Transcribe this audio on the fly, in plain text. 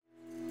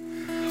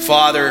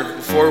Father,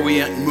 before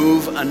we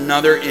move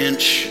another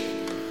inch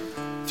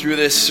through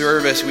this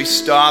service, we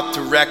stop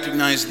to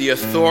recognize the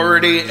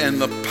authority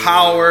and the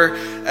power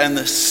and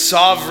the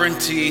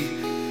sovereignty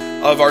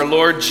of our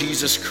Lord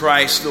Jesus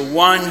Christ, the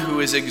one who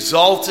is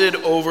exalted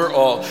over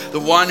all, the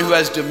one who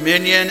has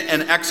dominion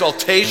and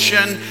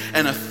exaltation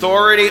and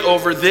authority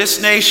over this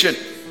nation,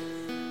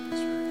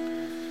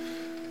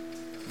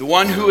 the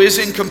one who is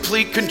in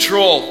complete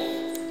control,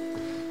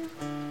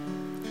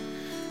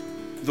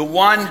 the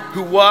one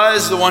who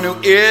was, the one who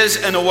is,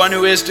 and the one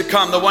who is to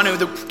come, the one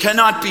who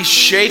cannot be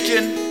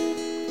shaken,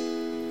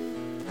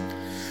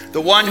 the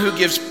one who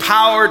gives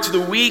power to the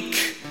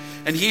weak,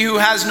 and he who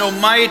has no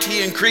might,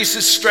 he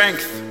increases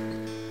strength.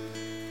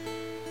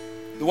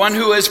 The one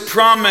who has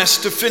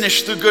promised to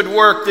finish the good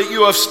work that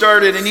you have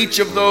started in each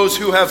of those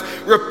who have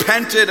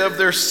repented of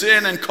their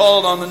sin and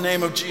called on the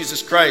name of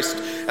Jesus Christ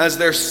as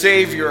their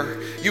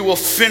Savior. You will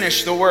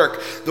finish the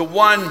work. The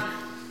one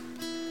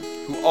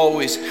who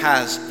always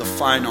has the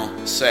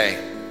final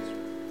say.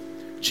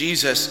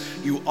 Jesus,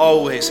 you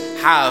always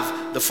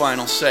have the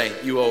final say.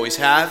 You always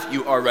have,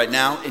 you are right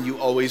now, and you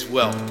always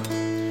will.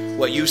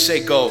 What you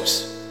say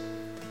goes.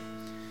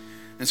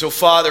 And so,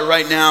 Father,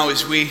 right now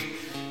as we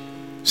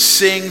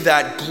sing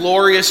that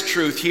glorious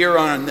truth here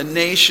on the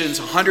nation's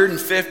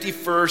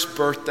 151st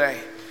birthday,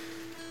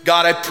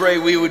 God, I pray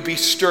we would be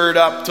stirred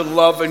up to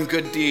love and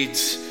good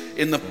deeds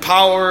in the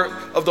power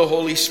of the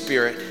Holy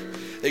Spirit,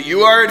 that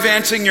you are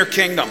advancing your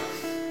kingdom,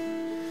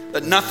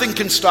 that nothing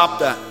can stop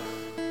that.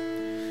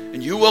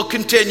 And you will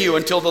continue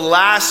until the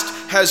last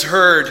has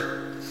heard,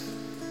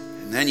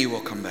 and then you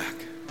will come back.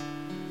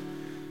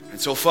 And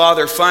so,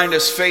 Father, find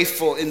us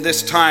faithful in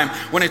this time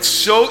when it's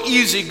so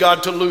easy,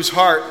 God, to lose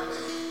heart.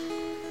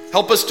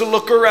 Help us to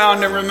look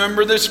around and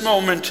remember this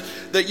moment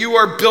that you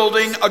are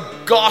building a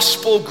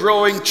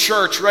gospel-growing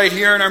church right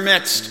here in our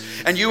midst.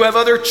 And you have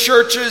other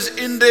churches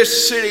in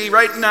this city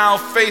right now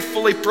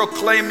faithfully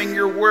proclaiming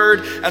your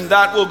word, and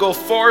that will go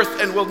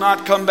forth and will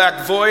not come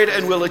back void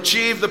and will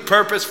achieve the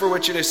purpose for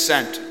which it is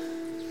sent.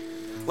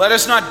 Let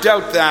us not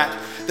doubt that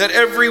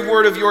every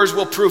word of yours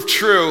will prove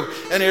true,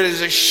 and it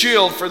is a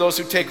shield for those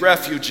who take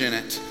refuge in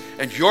it.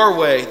 And your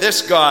way,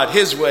 this God,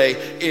 his way,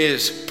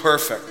 is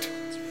perfect.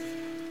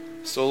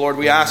 So, Lord,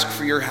 we ask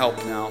for your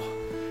help now.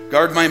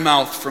 Guard my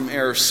mouth from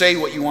error. Say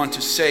what you want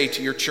to say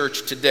to your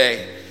church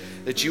today,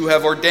 that you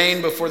have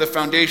ordained before the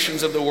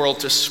foundations of the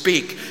world to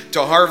speak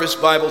to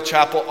Harvest Bible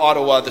Chapel,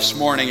 Ottawa this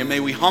morning. And may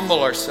we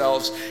humble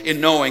ourselves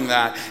in knowing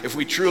that if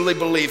we truly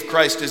believe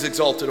Christ is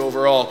exalted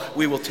over all,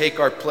 we will take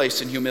our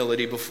place in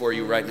humility before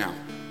you right now.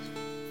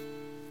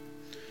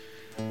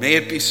 May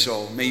it be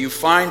so. May you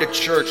find a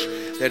church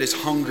that is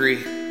hungry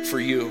for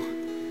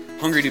you,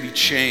 hungry to be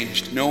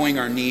changed, knowing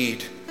our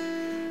need,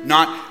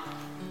 not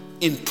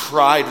in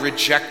pride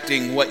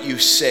rejecting what you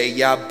say,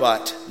 yeah,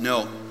 but,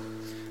 no.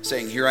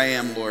 Saying, here I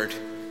am, Lord.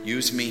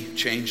 Use me,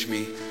 change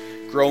me,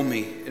 grow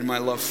me in my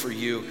love for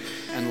you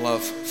and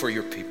love for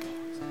your people.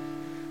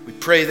 We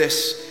pray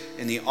this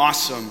in the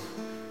awesome,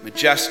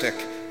 majestic,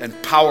 and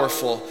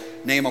powerful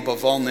name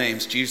above all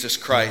names, Jesus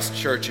Christ.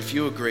 Church, if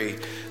you agree,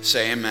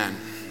 say amen.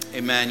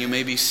 Amen. You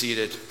may be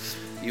seated.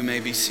 You may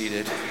be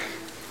seated.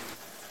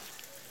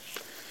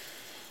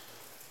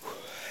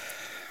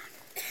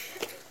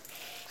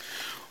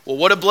 Well,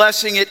 what a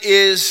blessing it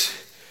is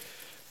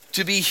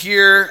to be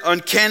here on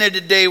Canada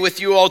Day with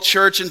you all,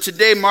 church. And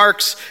today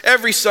marks,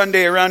 every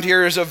Sunday around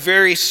here is a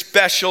very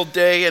special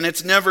day, and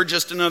it's never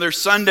just another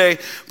Sunday,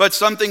 but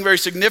something very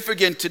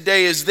significant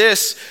today is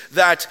this,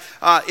 that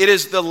it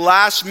is the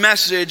last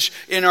message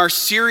in our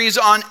series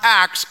on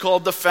Acts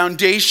called The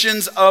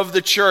Foundations of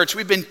the Church.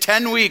 We've been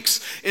 10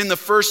 weeks in the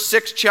first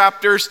 6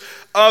 chapters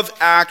of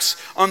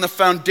Acts on the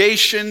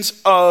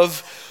foundations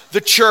of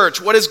the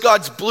church. What is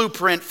God's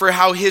blueprint for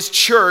how his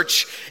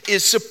church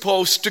is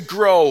supposed to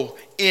grow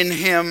in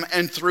him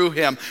and through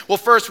him? Well,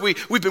 first,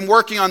 we've been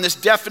working on this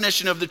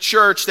definition of the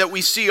church that we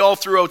see all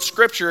throughout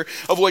Scripture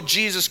of what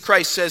Jesus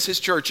Christ says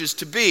his church is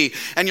to be.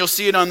 And you'll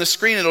see it on the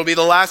screen. It'll be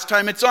the last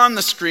time it's on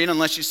the screen,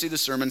 unless you see the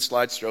sermon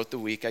slides throughout the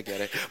week. I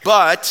get it.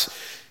 But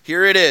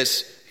here it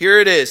is. Here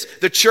it is.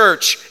 The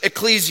church,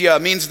 ecclesia,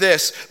 means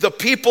this: the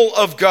people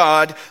of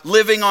God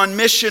living on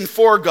mission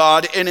for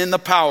God and in the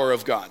power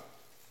of God.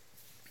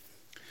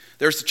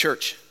 There's the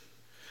church.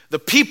 The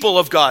people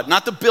of God,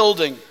 not the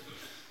building,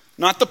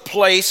 not the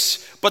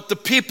place, but the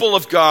people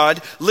of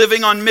God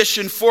living on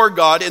mission for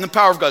God in the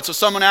power of God. So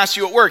someone asks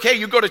you at work, hey,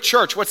 you go to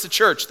church. What's the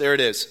church? There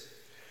it is.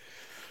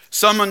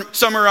 Someone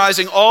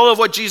summarizing all of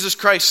what Jesus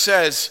Christ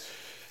says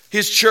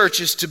his church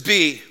is to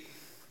be.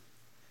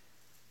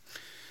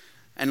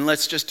 And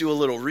let's just do a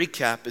little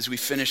recap as we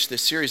finish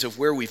this series of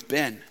where we've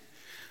been.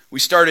 We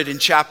started in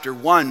chapter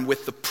 1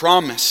 with the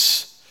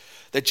promise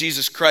that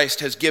Jesus Christ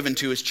has given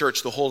to his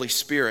church, the Holy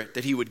Spirit,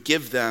 that he would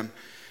give them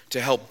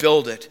to help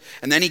build it.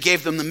 And then he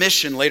gave them the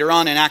mission later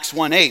on in Acts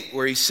 1:8,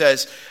 where he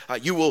says,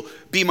 you will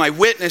be my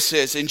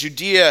witnesses in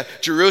Judea,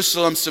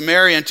 Jerusalem,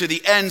 Samaria, and to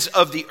the ends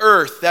of the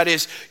earth. That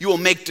is, you will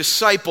make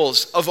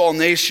disciples of all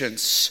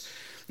nations.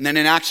 And then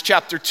in Acts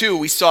chapter 2,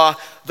 we saw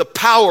the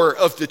power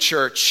of the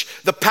church,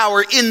 the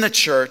power in the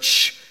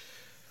church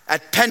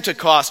at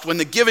Pentecost when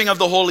the giving of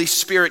the Holy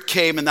Spirit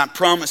came and that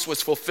promise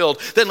was fulfilled.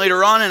 Then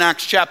later on in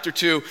Acts chapter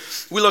 2,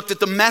 we looked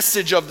at the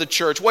message of the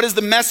church. What is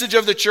the message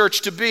of the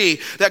church to be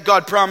that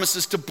God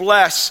promises to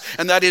bless?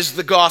 And that is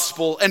the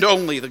gospel and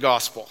only the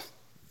gospel.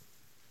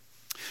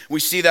 We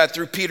see that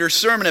through Peter's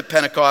sermon at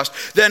Pentecost.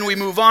 Then we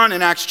move on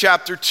in Acts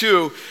chapter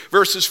 2,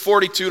 verses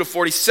 42 to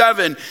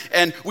 47,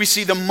 and we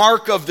see the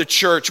mark of the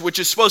church, which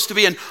is supposed to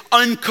be an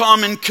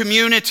uncommon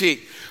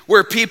community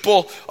where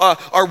people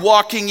are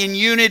walking in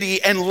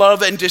unity and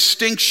love and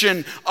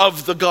distinction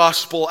of the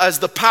gospel as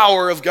the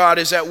power of God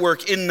is at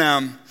work in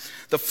them,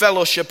 the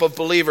fellowship of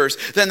believers.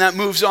 Then that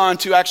moves on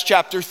to Acts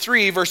chapter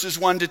 3, verses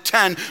 1 to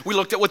 10. We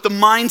looked at what the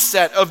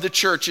mindset of the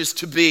church is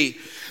to be.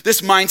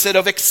 This mindset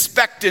of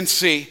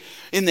expectancy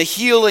in the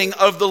healing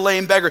of the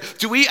lame beggar.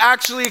 Do we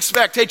actually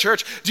expect, hey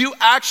church, do you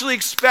actually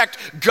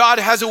expect God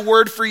has a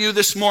word for you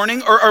this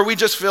morning, or are we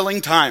just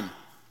filling time?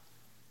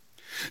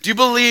 Do you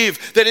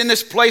believe that in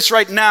this place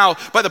right now,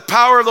 by the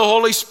power of the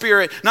Holy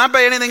Spirit, not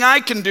by anything I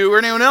can do or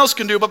anyone else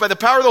can do, but by the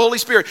power of the Holy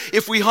Spirit,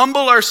 if we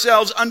humble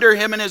ourselves under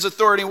him and his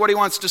authority, what he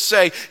wants to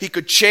say, he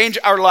could change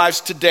our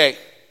lives today.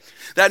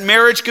 That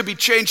marriage could be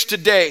changed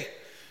today.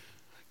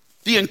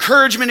 The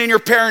encouragement in your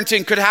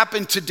parenting could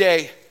happen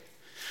today.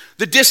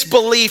 The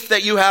disbelief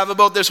that you have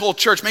about this whole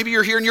church. Maybe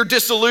you're here and you're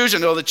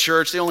disillusioned. Oh, the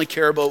church, they only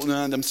care about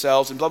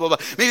themselves and blah, blah, blah.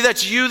 Maybe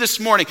that's you this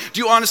morning.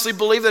 Do you honestly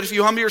believe that if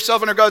you humble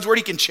yourself under God's word,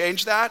 he can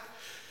change that?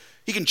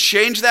 He can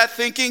change that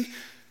thinking?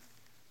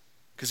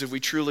 Because if we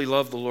truly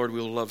love the Lord, we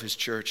will love his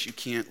church. You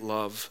can't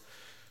love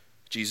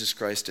Jesus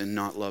Christ and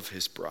not love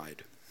his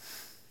bride.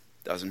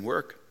 Doesn't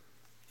work.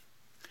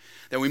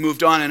 Then we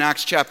moved on in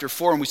Acts chapter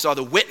 4 and we saw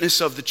the witness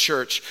of the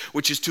church,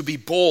 which is to be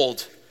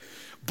bold.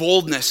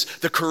 Boldness,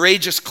 the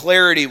courageous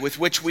clarity with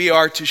which we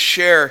are to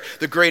share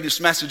the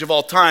greatest message of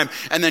all time.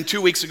 And then 2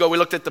 weeks ago, we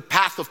looked at the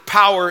path of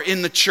power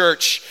in the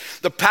church,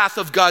 the path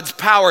of God's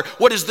power.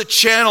 What is the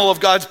channel of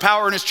God's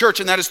power in his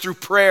church? And that is through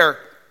prayer.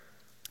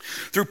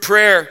 Through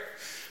prayer.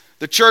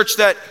 The church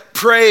that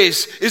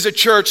prays is a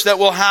church that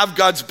will have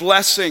God's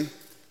blessing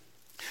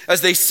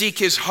as they seek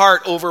his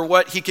heart over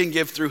what he can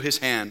give through his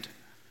hand.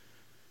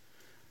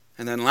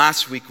 And then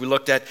last week we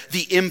looked at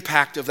the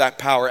impact of that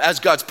power. As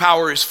God's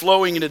power is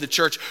flowing into the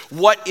church,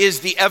 what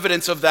is the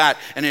evidence of that?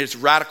 And it is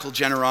radical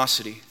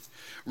generosity.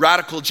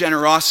 Radical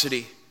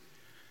generosity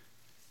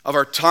of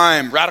our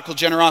time, radical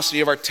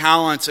generosity of our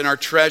talents and our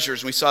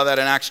treasures. And we saw that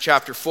in Acts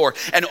chapter 4.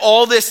 And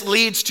all this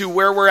leads to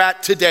where we're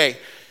at today.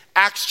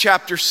 Acts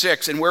chapter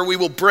 6, and where we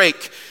will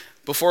break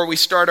before we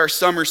start our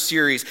summer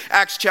series,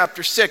 Acts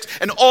chapter 6.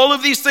 And all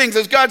of these things,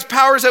 as God's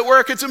power is at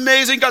work, it's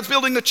amazing, God's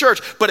building the church.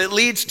 But it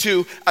leads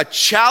to a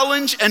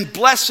challenge and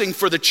blessing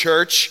for the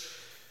church,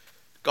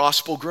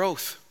 gospel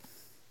growth.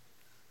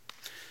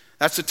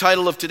 That's the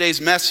title of today's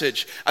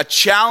message. A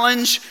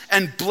challenge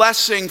and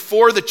blessing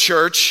for the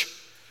church,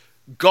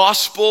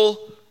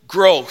 gospel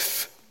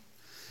growth.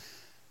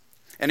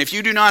 And if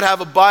you do not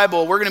have a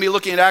Bible, we're going to be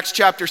looking at Acts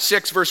chapter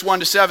 6, verse 1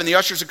 to 7. The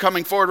ushers are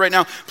coming forward right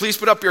now. Please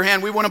put up your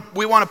hand. We want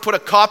to put a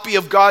copy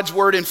of God's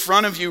word in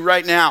front of you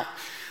right now.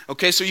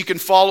 Okay, so you can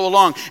follow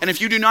along. And if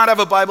you do not have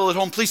a Bible at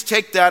home, please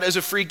take that as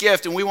a free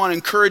gift. And we want to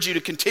encourage you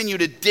to continue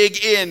to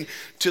dig in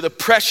to the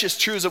precious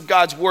truths of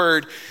God's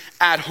word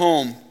at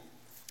home.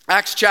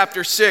 Acts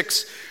chapter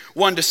 6,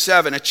 1 to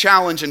 7, a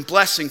challenge and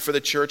blessing for the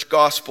church,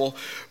 gospel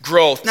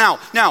growth. Now,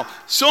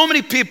 so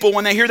many people,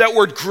 when they hear that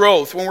word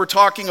growth, when we're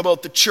talking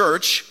about the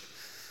church,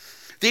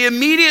 they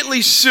immediately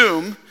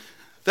assume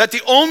that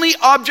the only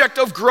object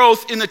of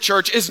growth in the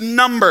church is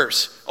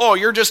numbers. Oh,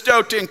 you're just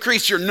out to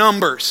increase your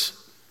numbers.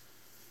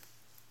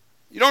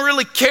 You don't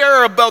really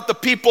care about the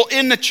people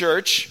in the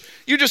church.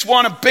 You just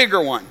want a bigger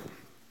one.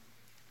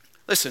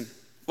 Listen,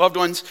 loved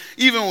ones,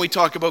 even when we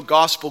talk about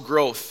gospel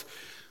growth,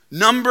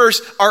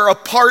 numbers are a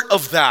part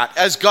of that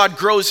as God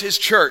grows his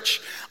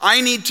church. I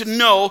need to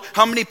know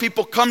how many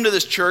people come to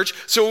this church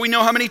so we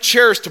know how many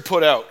chairs to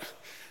put out.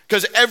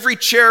 Because every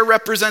chair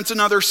represents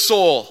another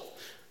soul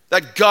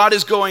that God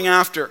is going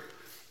after.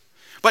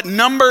 But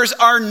numbers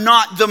are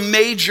not the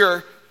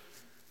major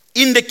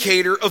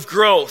indicator of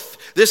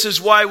growth. This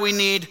is why we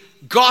need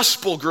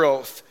gospel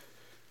growth.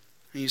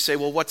 And you say,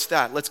 well, what's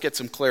that? Let's get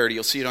some clarity.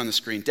 You'll see it on the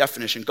screen.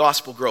 Definition,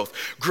 gospel growth.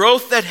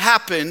 Growth that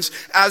happens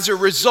as a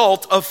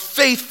result of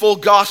faithful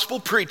gospel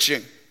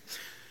preaching.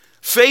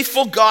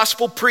 Faithful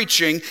gospel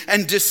preaching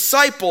and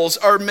disciples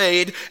are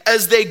made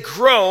as they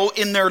grow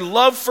in their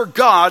love for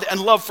God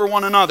and love for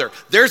one another.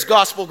 There's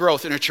gospel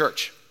growth in a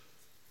church.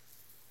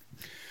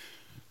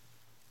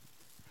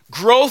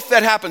 Growth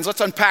that happens,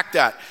 let's unpack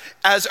that,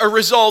 as a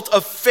result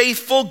of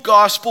faithful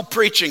gospel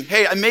preaching.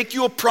 Hey, I make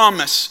you a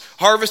promise,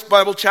 Harvest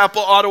Bible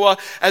Chapel, Ottawa,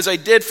 as I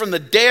did from the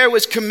day I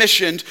was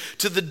commissioned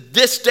to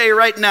this day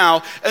right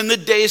now and the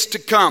days to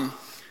come.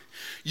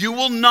 You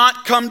will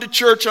not come to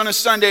church on a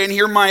Sunday and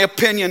hear my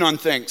opinion on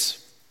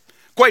things.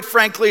 Quite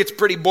frankly, it's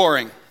pretty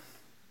boring.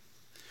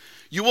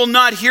 You will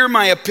not hear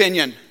my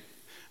opinion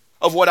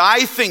of what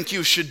I think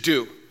you should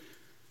do.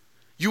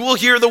 You will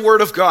hear the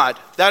word of God.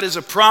 That is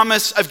a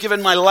promise I've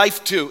given my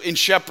life to in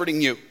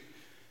shepherding you.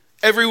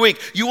 Every week,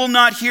 you will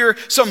not hear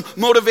some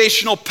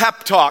motivational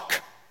pep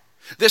talk.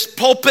 This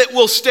pulpit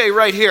will stay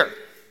right here.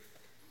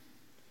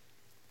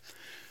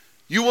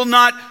 You will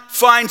not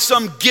find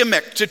some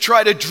gimmick to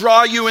try to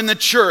draw you in the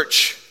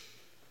church.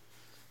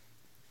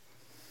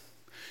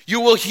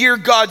 You will hear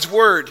God's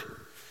word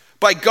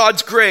by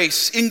God's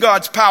grace, in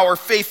God's power,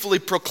 faithfully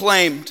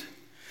proclaimed.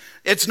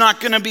 It's not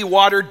going to be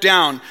watered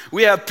down.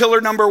 We have pillar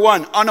number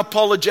 1,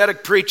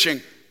 unapologetic preaching.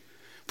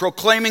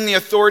 Proclaiming the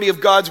authority of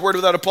God's word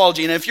without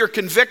apology. And if you're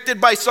convicted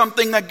by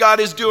something that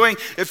God is doing,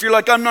 if you're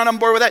like, I'm not on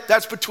board with that,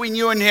 that's between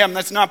you and him.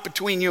 That's not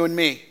between you and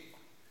me.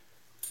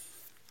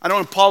 I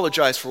don't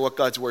apologize for what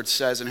God's word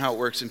says and how it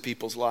works in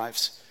people's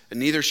lives. And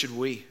neither should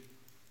we.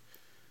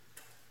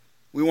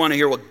 We want to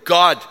hear what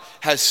God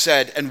has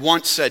said and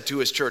once said to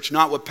his church,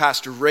 not what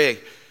Pastor Ray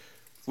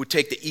would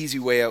take the easy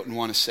way out and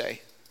want to say.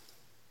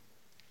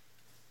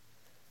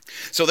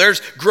 So there's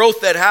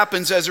growth that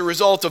happens as a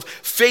result of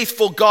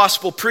faithful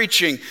gospel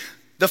preaching,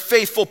 the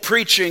faithful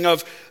preaching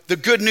of the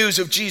good news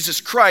of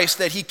Jesus Christ,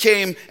 that he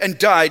came and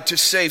died to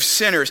save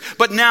sinners.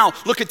 But now,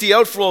 look at the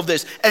outflow of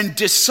this. And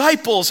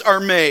disciples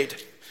are made.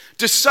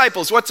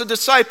 Disciples. What's a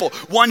disciple?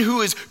 One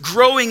who is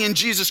growing in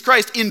Jesus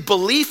Christ in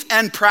belief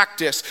and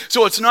practice.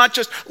 So it's not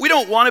just, we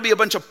don't want to be a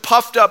bunch of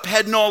puffed up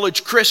head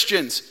knowledge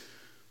Christians.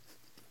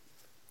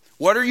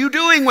 What are you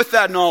doing with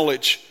that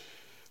knowledge?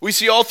 We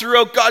see all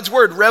throughout God's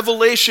word,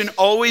 revelation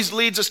always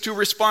leads us to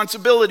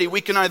responsibility. We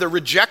can either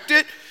reject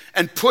it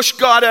and push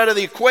God out of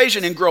the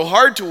equation and grow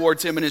hard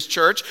towards him and his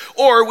church,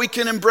 or we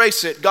can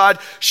embrace it. God,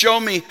 show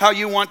me how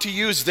you want to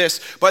use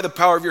this by the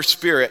power of your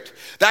Spirit.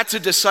 That's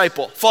a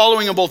disciple,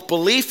 following in both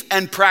belief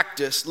and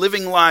practice,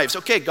 living lives.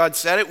 Okay, God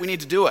said it, we need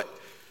to do it.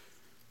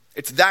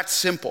 It's that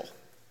simple.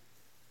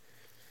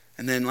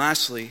 And then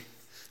lastly,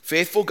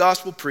 faithful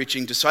gospel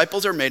preaching,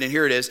 disciples are made, and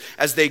here it is,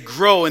 as they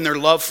grow in their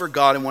love for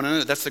God and one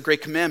another. That's the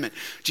great commandment.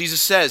 Jesus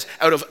says,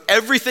 out of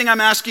everything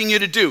I'm asking you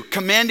to do,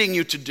 commanding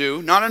you to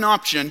do, not an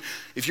option,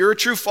 if you're a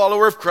true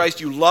follower of Christ,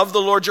 you love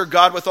the Lord your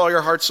God with all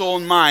your heart, soul,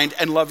 and mind,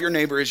 and love your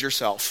neighbor as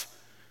yourself.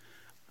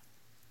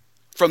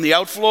 From the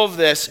outflow of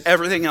this,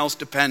 everything else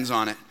depends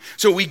on it.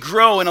 So we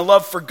grow in a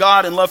love for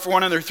God and love for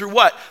one another. Through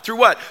what? Through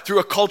what? Through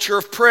a culture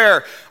of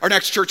prayer. Our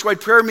next church-wide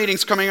prayer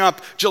meeting's coming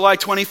up July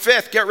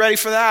 25th. Get ready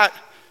for that.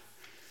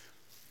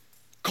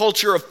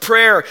 Culture of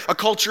prayer, a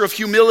culture of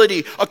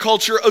humility, a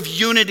culture of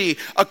unity,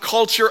 a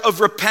culture of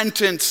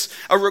repentance,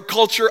 a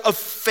culture of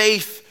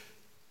faith.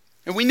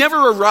 And we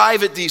never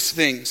arrive at these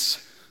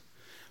things,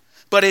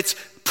 but it's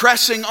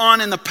pressing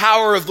on in the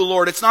power of the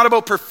Lord. It's not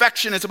about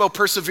perfection, it's about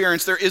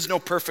perseverance. There is no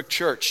perfect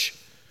church,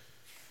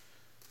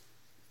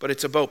 but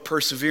it's about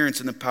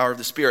perseverance in the power of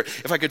the Spirit.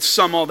 If I could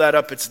sum all that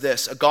up, it's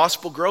this. A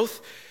gospel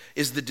growth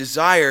is the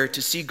desire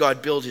to see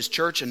God build his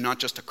church and not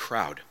just a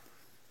crowd.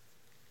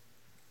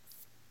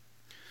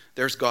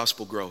 There's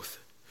gospel growth.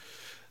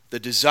 The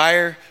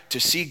desire to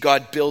see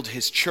God build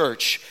his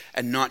church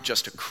and not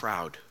just a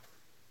crowd.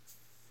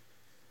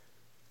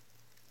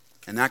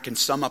 And that can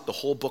sum up the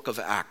whole book of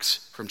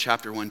Acts from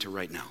chapter 1 to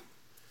right now.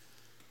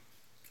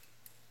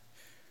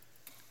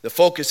 The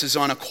focus is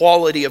on a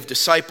quality of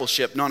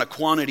discipleship, not a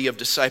quantity of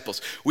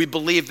disciples. We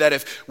believe that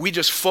if we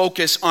just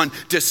focus on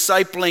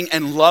discipling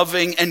and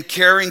loving and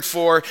caring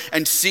for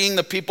and seeing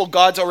the people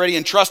God's already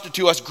entrusted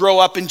to us grow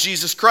up in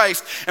Jesus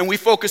Christ, and we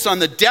focus on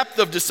the depth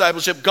of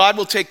discipleship, God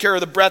will take care of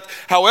the breadth,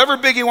 however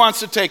big he wants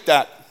to take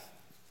that.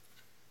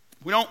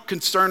 We don't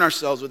concern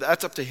ourselves with that.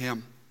 That's up to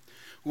him.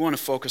 We want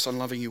to focus on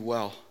loving you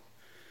well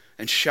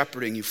and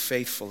shepherding you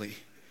faithfully.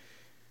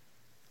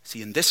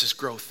 See, and this is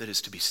growth that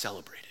is to be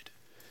celebrated.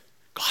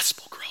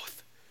 Gospel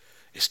growth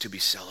is to be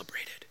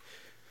celebrated.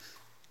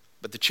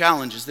 But the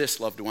challenge is this,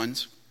 loved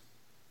ones.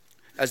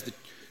 As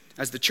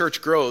the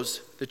church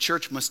grows, the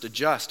church must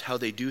adjust how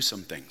they do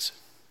some things.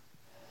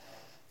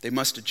 They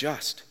must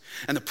adjust.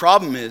 And the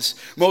problem is,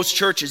 most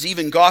churches,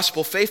 even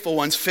gospel faithful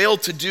ones, fail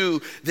to do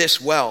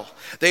this well.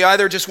 They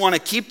either just want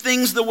to keep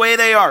things the way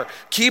they are,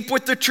 keep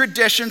with the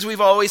traditions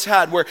we've always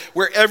had, where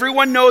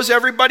everyone knows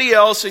everybody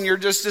else and you're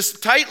just this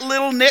tight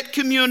little knit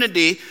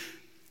community,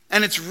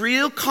 and it's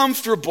real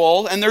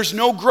comfortable and there's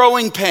no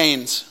growing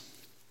pains.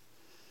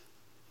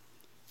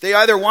 They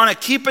either want to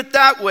keep it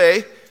that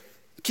way,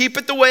 keep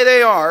it the way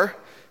they are,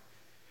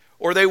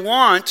 or they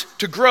want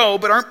to grow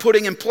but aren't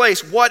putting in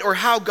place what or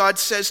how God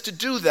says to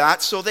do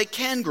that so they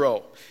can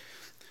grow.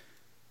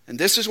 And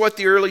this is what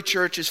the early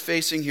church is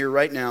facing here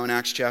right now in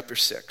Acts chapter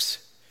 6.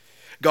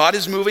 God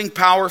is moving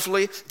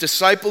powerfully,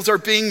 disciples are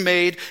being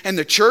made, and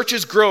the church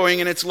is growing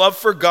in its love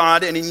for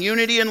God and in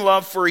unity and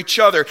love for each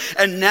other.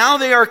 And now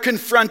they are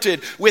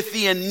confronted with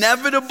the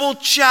inevitable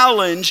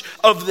challenge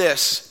of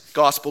this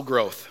gospel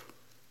growth.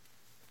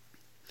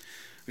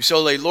 We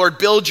say, Lord,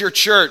 build your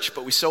church,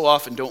 but we so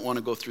often don't want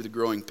to go through the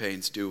growing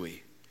pains, do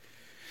we?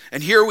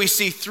 And here we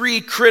see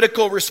three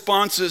critical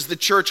responses the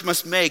church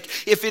must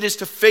make if it is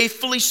to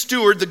faithfully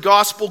steward the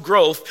gospel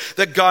growth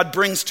that God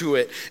brings to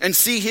it and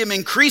see him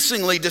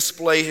increasingly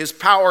display his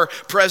power,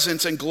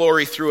 presence, and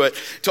glory through it.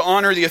 To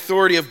honor the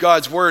authority of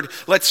God's word,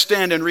 let's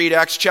stand and read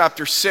Acts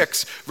chapter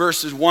 6,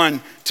 verses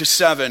 1 to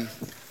 7.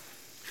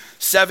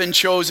 7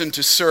 chosen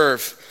to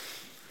serve.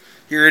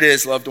 Here it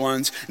is, loved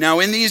ones.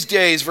 Now in these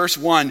days, verse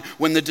 1,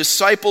 when the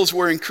disciples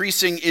were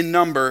increasing in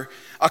number,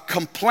 a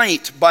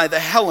complaint by the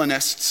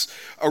Hellenists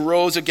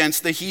arose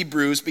against the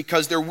Hebrews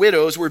because their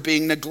widows were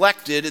being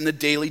neglected in the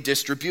daily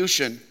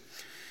distribution.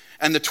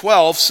 And the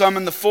 12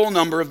 summoned the full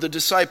number of the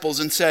disciples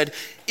and said,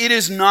 "It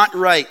is not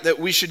right that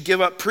we should give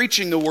up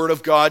preaching the word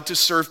of God to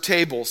serve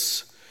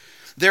tables.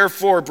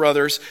 Therefore,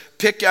 brothers,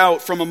 pick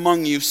out from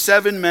among you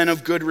 7 men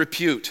of good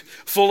repute,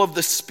 full of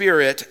the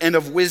Spirit and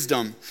of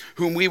wisdom,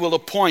 whom we will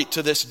appoint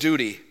to this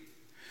duty.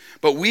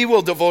 But we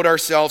will devote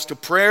ourselves to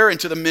prayer and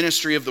to the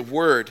ministry of the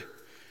word."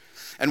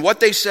 And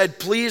what they said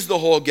pleased the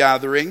whole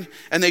gathering,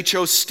 and they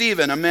chose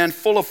Stephen, a man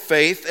full of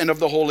faith and of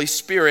the Holy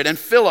Spirit, and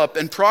Philip,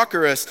 and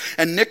Prochorus,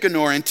 and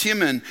Nicanor, and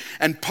Timon,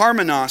 and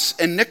Parmenas,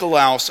 and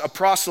Nicolaus, a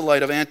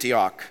proselyte of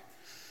Antioch.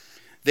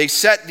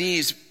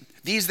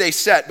 These they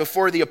set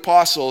before the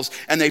apostles,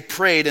 and they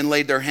prayed and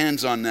laid their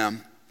hands on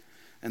them.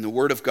 And the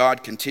word of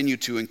God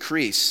continued to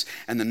increase,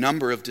 and the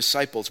number of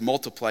disciples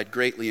multiplied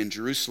greatly in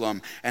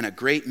Jerusalem, and a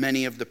great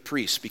many of the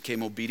priests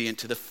became obedient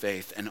to the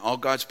faith. And all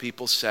God's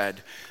people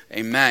said,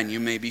 Amen. You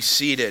may be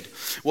seated.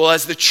 Well,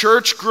 as the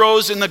church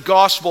grows in the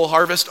gospel,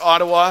 Harvest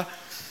Ottawa,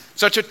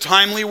 such a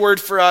timely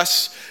word for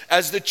us.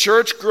 As the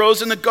church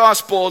grows in the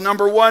gospel,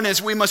 number one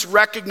is we must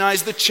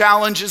recognize the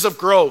challenges of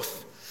growth.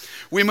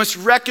 We must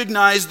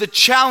recognize the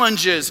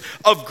challenges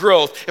of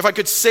growth. If I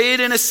could say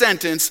it in a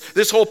sentence,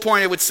 this whole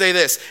point, I would say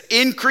this: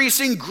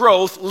 increasing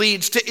growth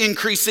leads to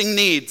increasing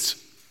needs.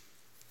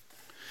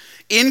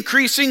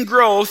 Increasing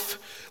growth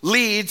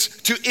leads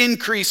to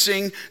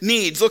increasing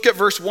needs. Look at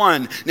verse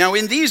 1. Now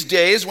in these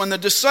days, when the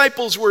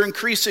disciples were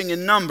increasing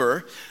in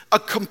number, a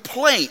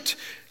complaint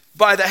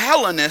by the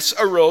Hellenists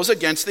arose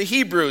against the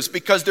Hebrews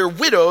because their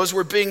widows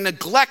were being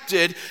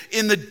neglected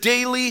in the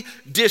daily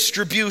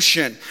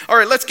distribution. All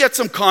right, let's get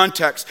some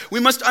context.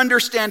 We must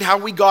understand how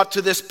we got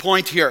to this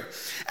point here.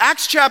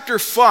 Acts chapter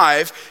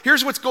 5,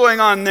 here's what's going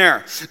on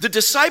there. The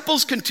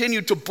disciples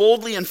continued to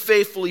boldly and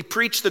faithfully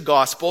preach the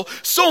gospel,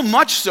 so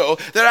much so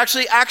that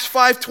actually Acts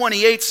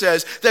 5:28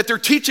 says that their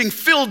teaching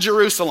filled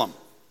Jerusalem.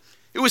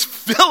 It was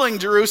filling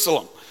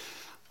Jerusalem.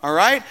 All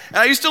right? And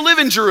I used to live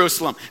in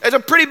Jerusalem. It's a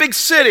pretty big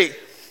city.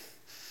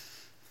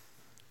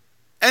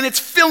 And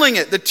it's filling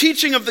it, the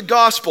teaching of the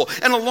gospel.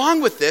 And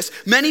along with this,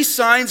 many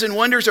signs and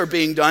wonders are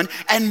being done.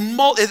 And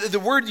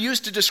the word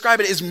used to describe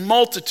it is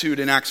multitude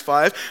in Acts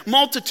 5.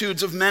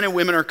 Multitudes of men and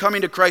women are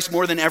coming to Christ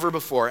more than ever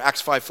before.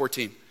 Acts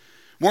 5:14.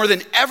 More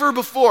than ever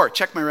before.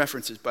 Check my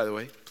references, by the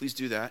way. Please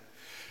do that.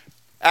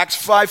 Acts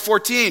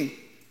 5:14.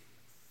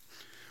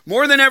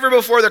 More than ever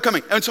before they're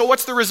coming. And so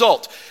what's the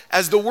result?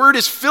 As the word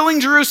is filling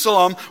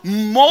Jerusalem,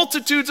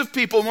 multitudes of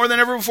people more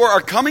than ever before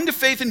are coming to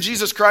faith in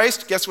Jesus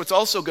Christ. Guess what's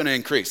also going to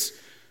increase?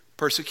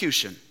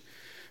 Persecution.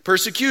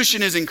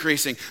 Persecution is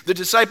increasing. The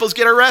disciples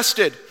get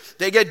arrested.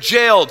 They get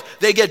jailed.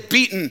 They get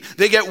beaten.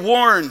 They get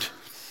warned.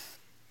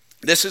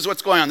 This is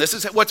what's going on. This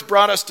is what's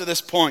brought us to this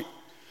point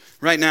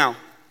right now.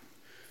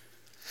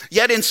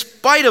 Yet in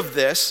spite of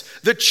this,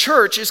 the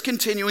church is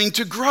continuing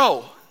to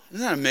grow.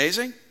 Isn't that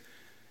amazing?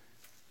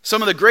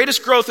 Some of the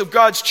greatest growth of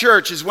God's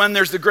church is when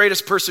there's the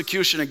greatest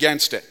persecution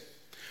against it.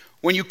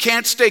 When you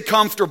can't stay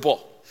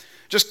comfortable.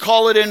 Just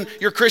call it in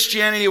your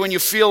Christianity when you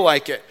feel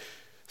like it.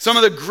 Some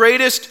of the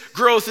greatest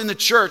growth in the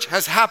church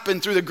has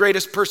happened through the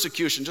greatest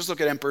persecution. Just look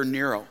at Emperor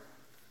Nero.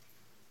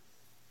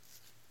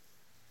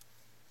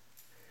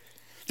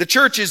 The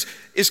church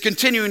is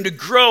continuing to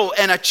grow,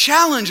 and a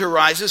challenge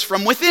arises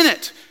from within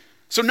it.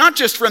 So not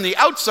just from the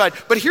outside,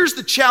 but here's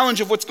the challenge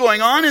of what's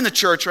going on in the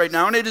church right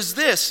now, and it is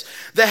this.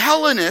 The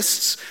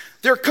Hellenists,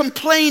 they're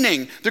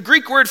complaining. The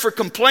Greek word for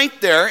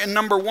complaint there in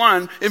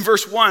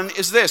verse 1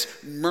 is this: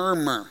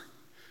 murmur.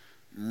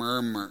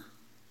 Murmur.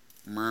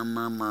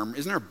 Murmur, murmur.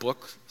 Isn't there a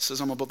book that says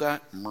something about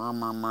that?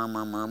 Murmur,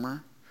 murmur,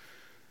 murmur.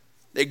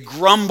 They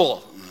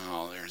grumble.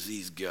 Oh, there's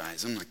these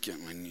guys. I'm not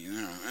getting my knee.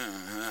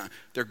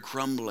 They're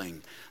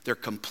grumbling. They're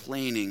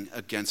complaining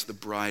against the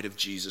bride of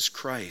Jesus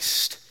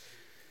Christ.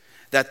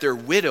 That their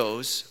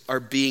widows are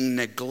being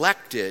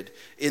neglected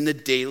in the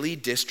daily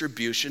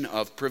distribution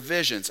of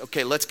provisions.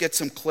 Okay, let's get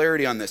some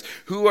clarity on this.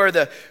 Who are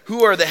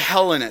the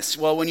Hellenists?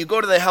 Well, when you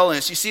go to the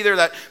Hellenists, you see there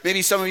that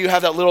maybe some of you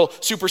have that little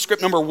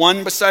superscript number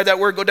 1 beside that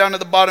word. Go down to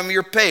the bottom of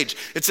your page.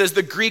 It says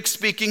the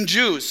Greek-speaking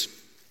Jews.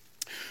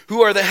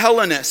 Who are the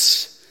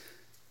Hellenists?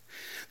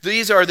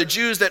 These are the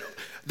Jews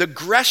the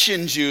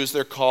Grecian Jews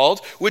they're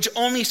called, which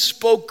only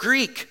spoke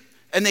Greek.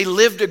 And they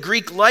lived a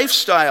Greek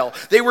lifestyle.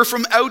 They were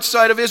from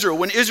outside of Israel.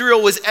 When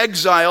Israel was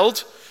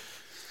exiled,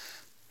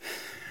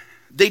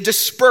 they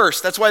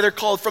dispersed. That's why they're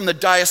called from the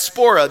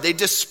diaspora. They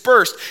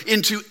dispersed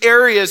into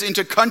areas,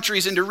 into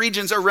countries, into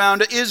regions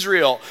around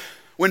Israel.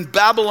 when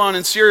Babylon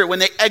and Syria, when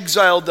they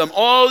exiled them,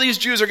 all these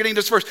Jews are getting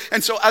dispersed.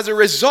 And so as a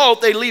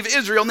result, they leave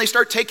Israel and they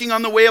start taking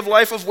on the way of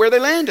life of where they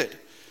landed.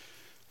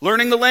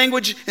 Learning the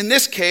language, in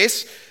this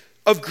case,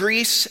 of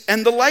Greece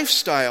and the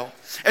lifestyle.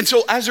 And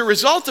so as a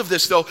result of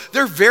this, though,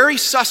 they're very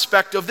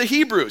suspect of the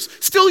Hebrews.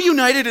 Still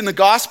united in the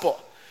gospel,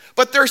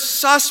 but they're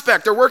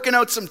suspect. They're working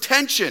out some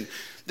tension.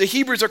 The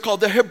Hebrews are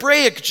called the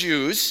Hebraic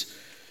Jews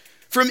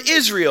from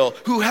Israel,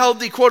 who held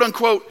the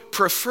quote-unquote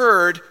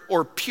preferred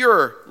or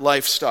pure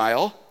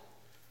lifestyle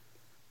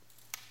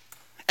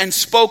and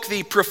spoke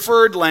the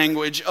preferred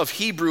language of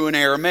Hebrew and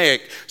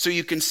Aramaic. So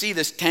you can see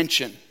this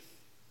tension.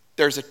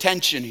 There's a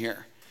tension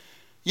here.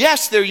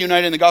 Yes, they're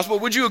united in the gospel.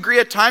 Would you agree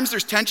at times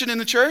there's tension in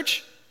the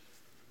church?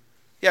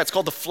 Yeah, it's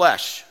called the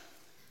flesh.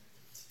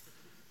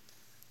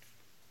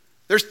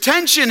 There's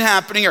tension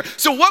happening here.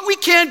 So what we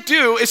can't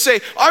do is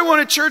say, I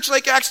want a church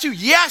like Acts 2.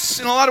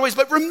 Yes, in a lot of ways.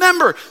 But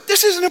remember,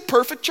 this isn't a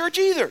perfect church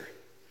either.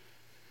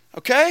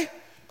 Okay?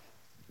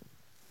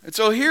 And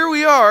so here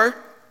we are,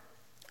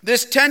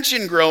 this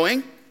tension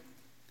growing,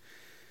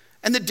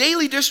 and the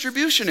daily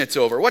distribution it's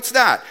over. What's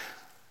that?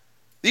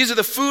 These are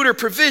the food or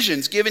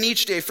provisions given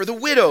each day for the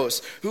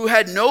widows who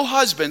had no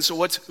husband.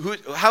 So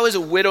how is a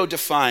widow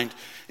defined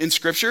in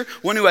Scripture?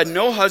 One who had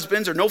no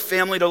husbands or no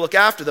family to look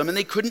after them, and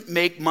they couldn't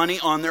make money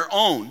on their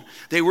own.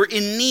 They were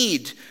in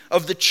need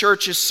of the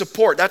church's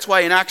support. That's why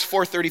in Acts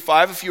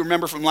 4:35, if you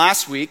remember from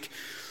last week,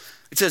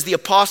 it says the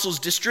apostles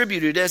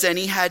distributed as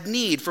any had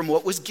need from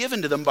what was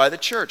given to them by the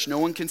church. No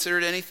one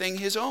considered anything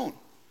his own.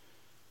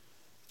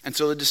 And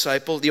so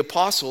the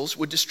apostles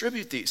would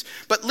distribute these.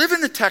 But live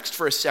in the text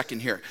for a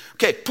second here.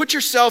 Okay, put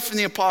yourself in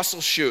the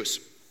apostles'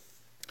 shoes.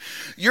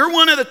 You're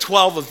one of the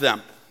 12 of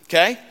them,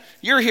 okay?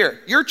 You're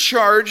here. You're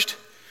charged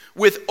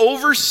with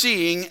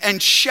overseeing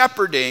and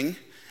shepherding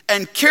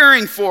and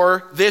caring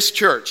for this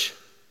church.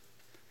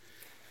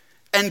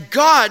 And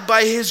God,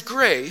 by his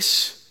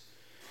grace,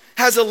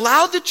 has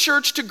allowed the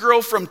church to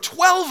grow from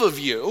 12 of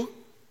you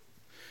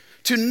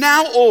to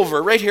now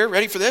over, right here,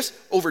 ready for this?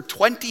 Over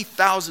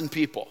 20,000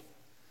 people.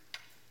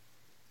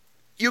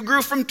 You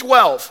grew from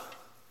 12.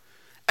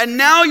 And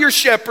now you're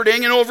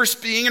shepherding and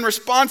overseeing and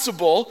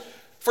responsible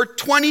for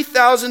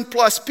 20,000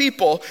 plus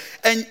people.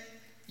 And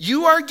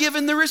you are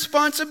given the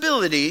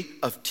responsibility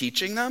of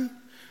teaching them,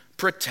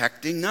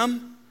 protecting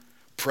them,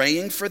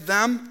 praying for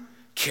them,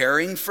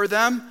 caring for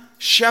them,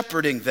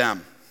 shepherding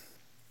them.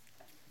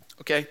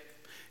 Okay,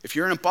 if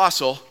you're an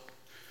apostle,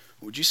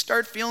 would you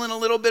start feeling a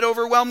little bit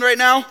overwhelmed right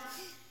now?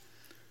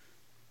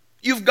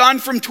 You've gone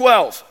from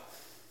 12.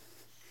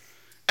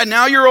 And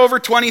now you're over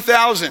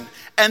 20,000.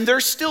 And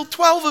there's still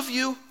 12 of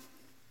you.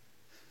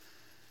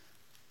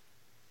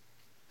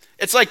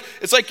 It's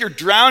like you're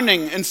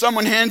drowning and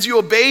someone hands you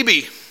a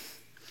baby.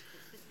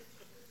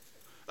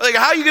 Like,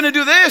 how are you going to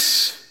do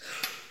this?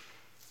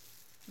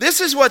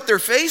 This is what they're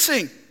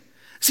facing.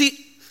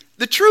 See,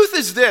 the truth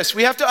is this.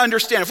 We have to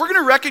understand. If we're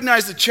going to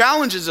recognize the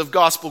challenges of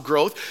gospel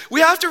growth, we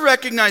have to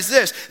recognize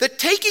this, that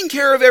taking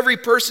care of every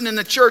person in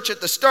the church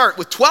at the start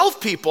with 12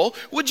 people,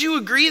 would you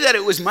agree that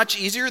it was much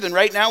easier than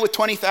right now with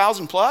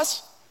 20,000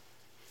 plus?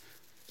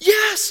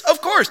 Yes,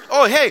 of course.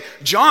 Oh, hey,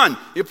 John,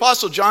 the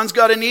apostle John's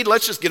got a need.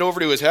 Let's just get over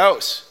to his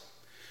house.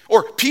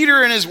 Or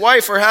Peter and his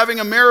wife are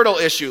having a marital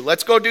issue.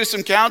 Let's go do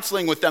some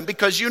counseling with them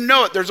because you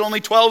know it. There's only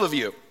 12 of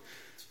you.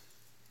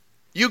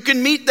 You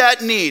can meet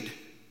that need.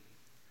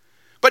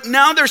 But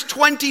now there's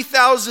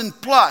 20,000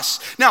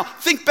 plus. Now,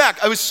 think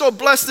back. I was so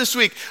blessed this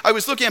week. I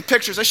was looking at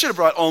pictures. I should have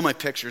brought all my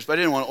pictures, but I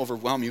didn't want to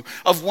overwhelm you.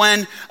 Of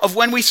when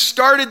we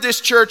started this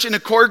church in a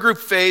core group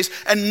phase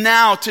and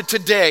now to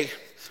today.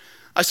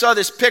 I saw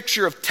this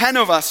picture of 10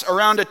 of us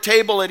around a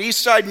table at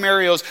Eastside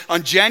Mario's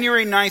on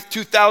January 9th,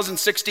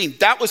 2016.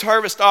 That was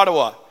Harvest,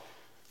 Ottawa,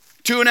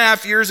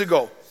 2.5 years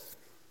ago.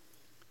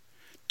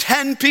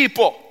 10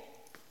 people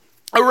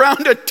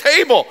around a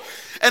table.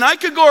 And I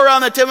could go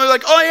around that table and be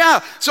like, oh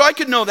yeah, so I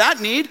could know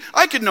that need.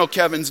 I could know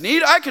Kevin's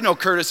need. I could know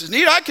Curtis's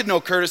need. I could know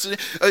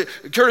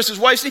Curtis's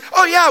wife's need.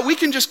 Oh yeah, we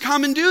can just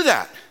come and do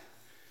that.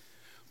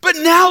 But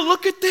now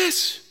look at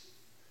this.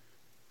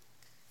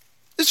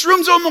 This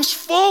room's almost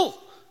full.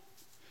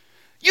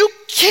 You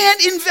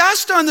can't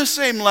invest on the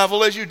same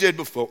level as you did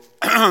before.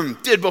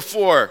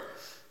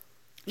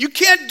 You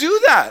can't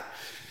do that.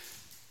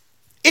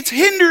 It's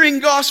hindering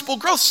gospel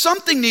growth.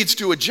 Something needs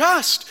to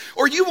adjust,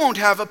 or you won't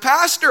have a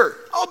pastor.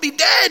 I'll be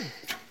dead.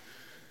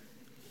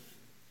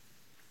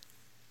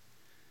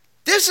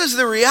 This is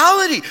the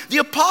reality. The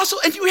apostle,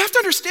 and you have to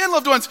understand,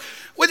 loved ones,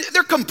 when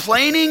they're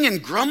complaining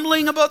and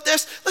grumbling about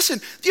this. Listen,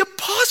 the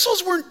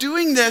apostles weren't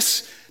doing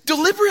this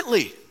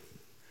deliberately.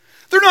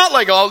 They're not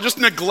like, oh, I'll just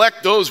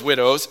neglect those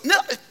widows. No,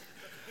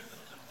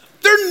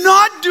 they're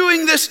not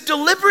doing this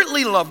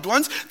deliberately, loved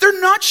ones. They're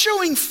not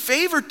showing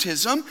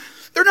favoritism.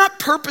 They're not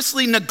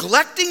purposely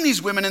neglecting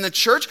these women in the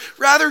church.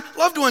 Rather,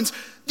 loved ones,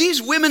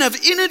 these women have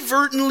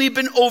inadvertently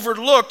been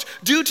overlooked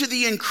due to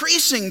the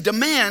increasing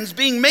demands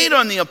being made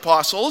on the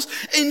apostles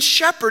in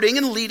shepherding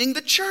and leading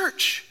the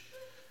church.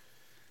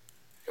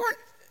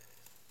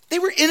 They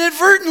were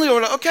inadvertently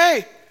overlooked.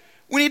 Okay,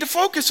 we need to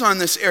focus on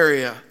this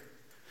area.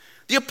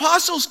 The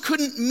apostles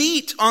couldn't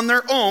meet on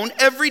their own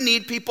every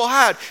need people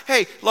had.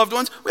 Hey, loved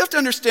ones, we have to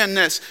understand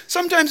this.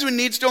 Sometimes when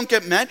needs don't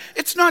get met,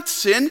 it's not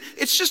sin,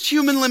 it's just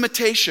human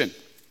limitation.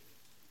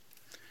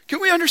 Can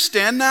we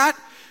understand that?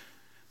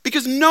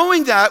 Because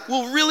knowing that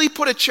will really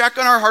put a check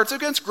on our hearts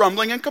against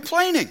grumbling and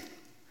complaining.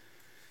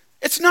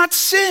 It's not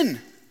sin.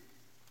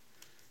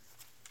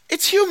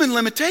 It's human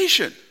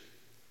limitation.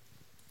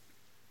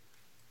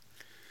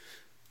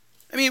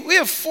 I mean, we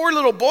have 4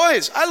 little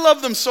boys. I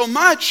love them so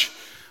much.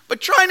 But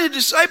trying to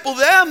disciple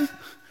them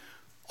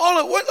all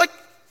at once,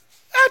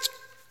 that's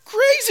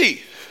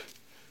crazy.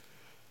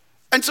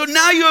 And so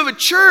now you have a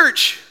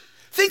church.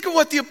 Think of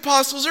what the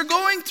apostles are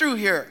going through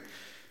here.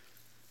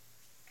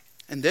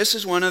 And this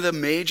is one of the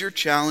major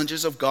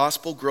challenges of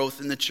gospel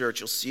growth in the church.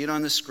 You'll see it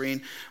on the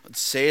screen. I'll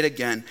say it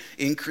again.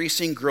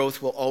 Increasing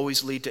growth will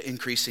always lead to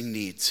increasing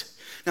needs.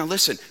 Now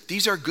listen,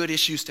 these are good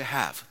issues to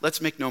have. Let's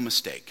make no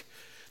mistake.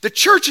 The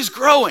church is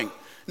growing,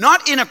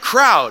 not in a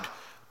crowd,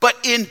 but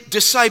in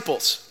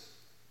disciples.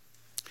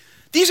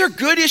 These are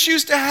good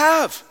issues to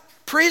have.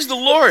 Praise the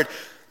Lord.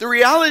 The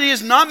reality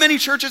is not many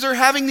churches are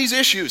having these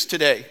issues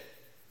today.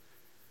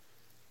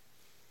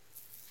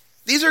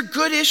 These are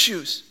good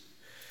issues.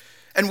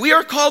 And we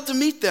are called to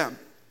meet them.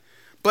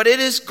 But it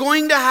is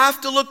going to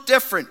have to look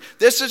different.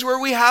 This is where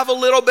we have a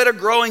little bit of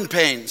growing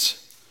pains.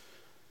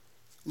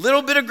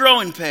 Little bit of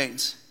growing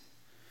pains.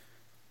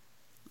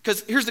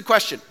 Because here's the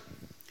question.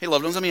 Hey,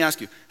 loved ones, let me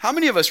ask you. How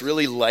many of us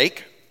really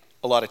like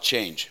a lot of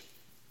change?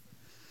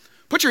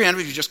 Put your hand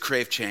up if you just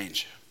crave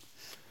change.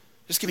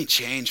 Just give me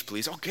change,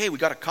 please. Okay, we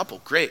got a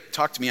couple. Great.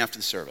 Talk to me after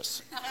the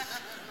service.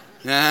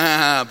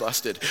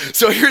 Busted.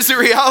 So here's the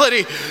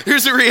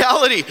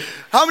reality.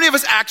 How many of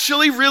us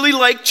actually really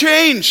like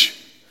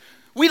change?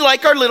 We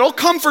like our little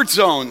comfort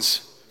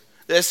zones.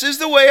 This is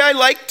the way I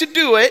like to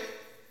do it.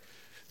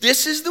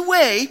 This is the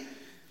way.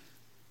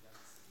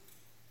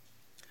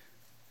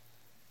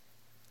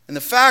 And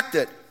the fact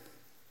that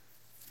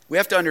we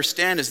have to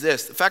understand is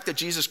this. The fact that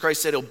Jesus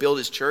Christ said he'll build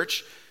his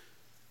church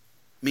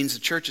means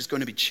the church is going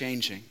to be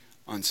changing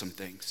on some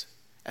things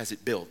as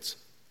it builds.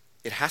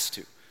 It has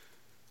to,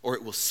 or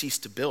it will cease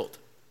to build.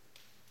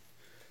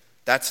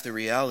 That's the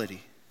reality.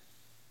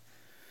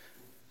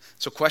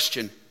 So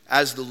question,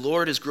 as the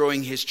Lord is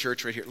growing his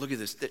church right here, look at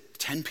this,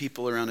 10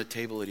 people around a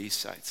table at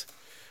East Sides.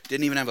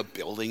 Didn't even have a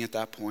building at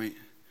that point.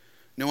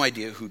 No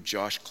idea who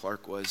Josh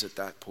Clark was at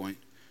that point.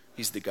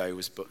 He's the guy who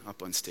was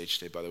up on stage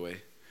today, by the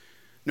way.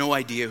 No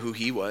idea who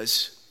he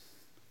was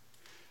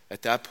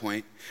at that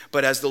point.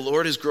 But as the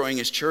Lord is growing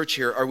his church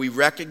here, are we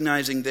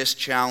recognizing this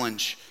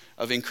challenge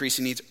of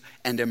increasing needs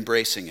and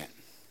embracing it?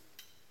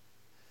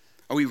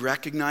 Are we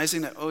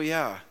recognizing that, oh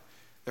yeah,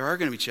 there are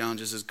going to be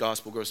challenges as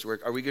gospel goes to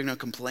work? Are we going to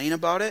complain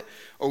about it?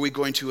 Or are we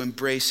going to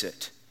embrace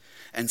it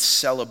and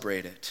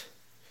celebrate it?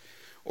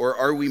 Or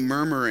are we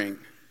murmuring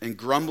and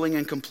grumbling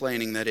and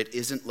complaining that it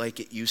isn't like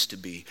it used to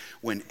be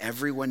when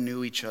everyone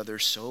knew each other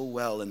so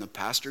well and the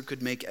pastor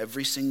could make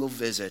every single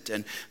visit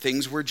and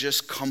things were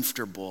just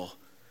comfortable?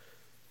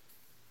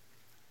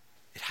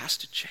 It has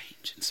to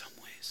change in some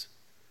ways.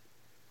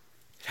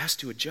 It has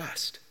to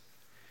adjust.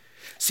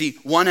 See,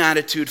 one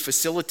attitude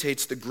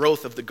facilitates the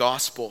growth of the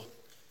gospel.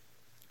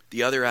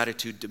 The other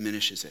attitude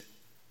diminishes it.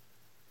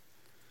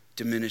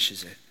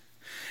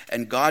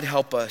 And God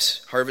help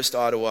us, Harvest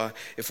Ottawa,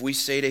 if we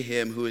say to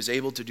him who is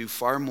able to do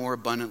far more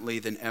abundantly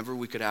than ever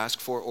we could ask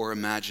for or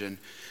imagine,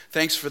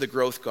 thanks for the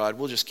growth, God.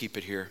 We'll just keep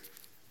it here.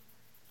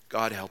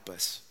 God help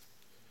us.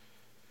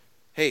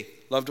 Hey,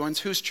 loved ones,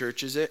 whose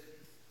church is it?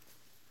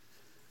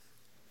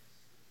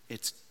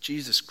 It's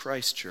Jesus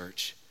Christ's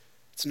church.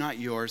 It's not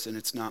yours and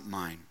it's not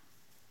mine.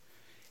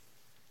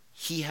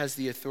 He has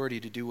the authority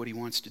to do what he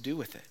wants to do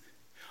with it.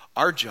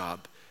 Our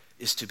job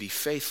is to be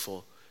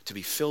faithful, to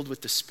be filled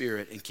with the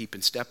Spirit, and keep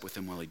in step with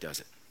him while he does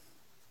it.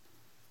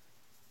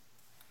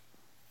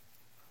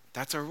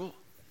 That's our rule.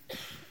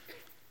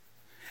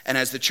 And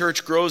as the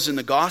church grows in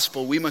the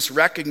gospel, we must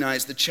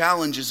recognize the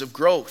challenges of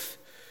growth.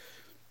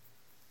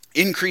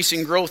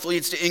 Increasing growth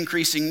leads to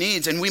increasing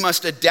needs, and we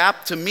must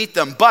adapt to meet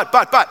them. But,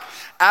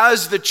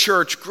 as the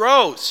church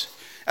grows,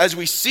 as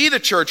we see the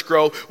church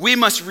grow, we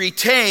must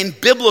retain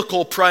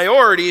biblical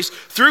priorities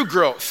through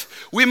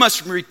growth. We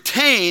must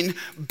retain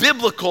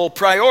biblical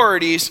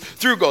priorities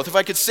through growth. If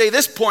I could say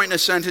this point in a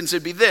sentence,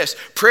 it'd be this.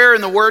 Prayer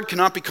and the word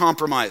cannot be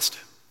compromised.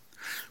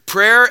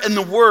 Prayer and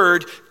the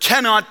word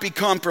cannot be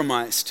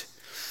compromised.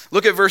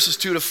 Look at verses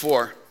 2 to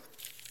 4.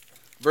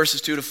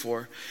 Verses 2 to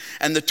 4.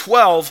 And the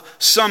 12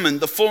 summoned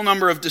the full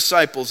number of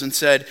disciples and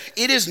said,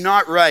 "It is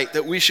not right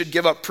that we should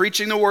give up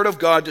preaching the word of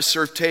God to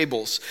serve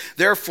tables.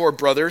 Therefore,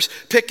 brothers,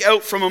 pick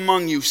out from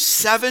among you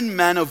 7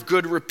 men of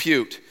good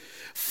repute,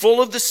 full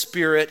of the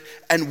Spirit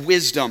and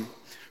wisdom,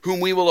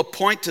 whom we will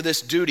appoint to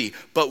this duty.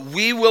 But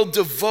we will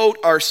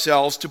devote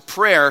ourselves to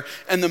prayer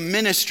and the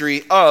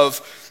ministry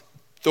of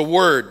the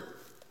word."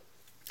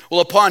 Well,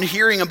 upon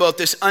hearing about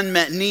this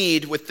unmet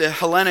need with the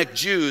Hellenic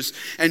Jews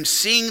and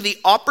seeing the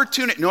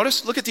opportunity,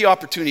 look at the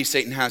opportunity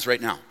Satan has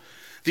right now.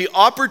 The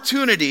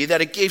opportunity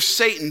that it gave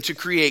Satan to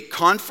create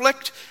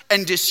conflict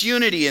and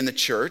disunity in the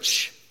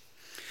church.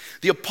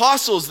 The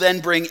apostles then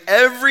bring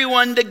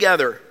everyone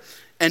together,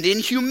 and in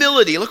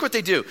humility, look what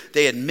they do.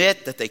 They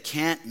admit that they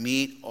can't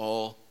meet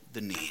all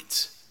the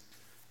needs.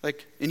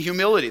 Like, in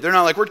humility. They're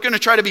not like, we're going to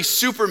try to be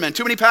supermen.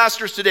 Too many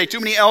pastors today, too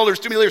many elders,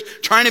 too many leaders,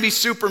 trying to be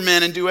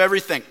supermen and do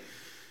everything.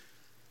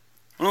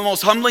 One of the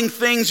most humbling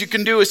things you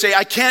can do is say,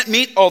 I can't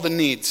meet all the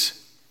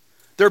needs.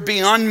 They're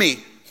beyond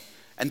me.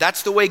 And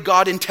that's the way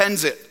God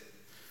intends it.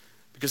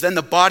 Because then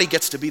the body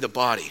gets to be the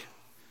body.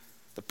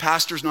 The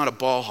pastor's not a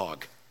ball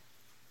hog.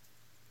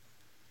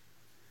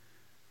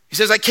 He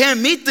says, I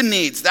can't meet the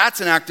needs.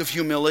 That's an act of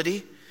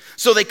humility.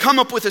 So they come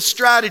up with a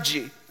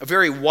strategy, a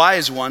very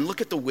wise one.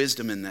 Look at the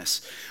wisdom in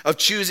this, of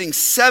choosing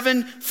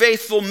 7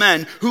 faithful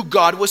men who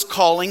God was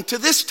calling to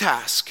this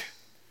task.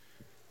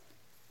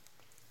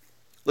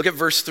 Look at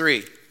verse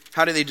 3.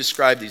 How do they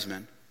describe these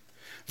men?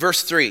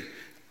 Verse 3,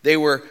 they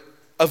were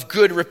of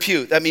good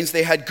repute. That means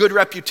they had good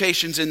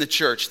reputations in the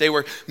church. They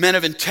were men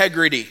of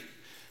integrity.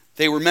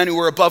 They were men who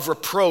were above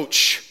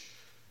reproach.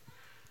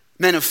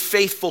 Men of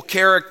faithful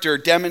character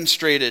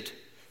demonstrated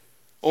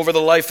over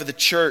the life of the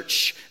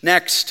church.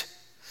 Next,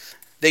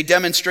 they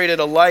demonstrated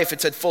a life,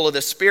 it said full of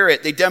the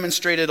Spirit. They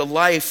demonstrated a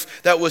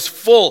life that was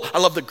full. I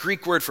love the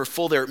Greek word for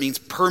full there. It means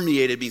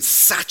permeated, it means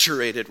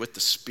saturated with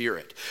the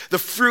Spirit. The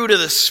fruit of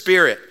the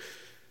Spirit.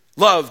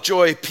 Love,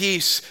 joy,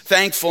 peace,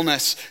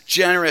 thankfulness,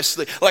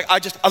 generously.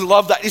 I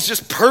love that. It's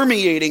just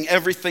permeating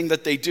everything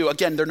that they do.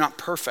 Again, they're not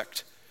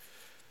perfect,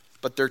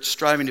 but they're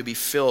striving to be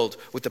filled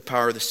with the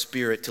power of the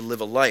Spirit to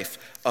live a life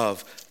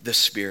of the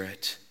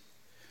Spirit.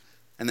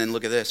 And then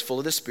look at this, full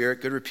of the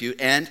Spirit, good repute,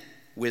 and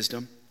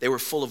wisdom. They were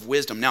full of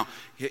wisdom. Now,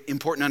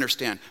 important to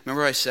understand.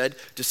 Remember I said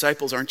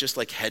disciples aren't just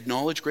like head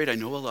knowledge. Great, I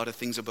know a lot of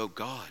things about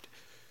God.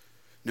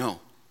 No,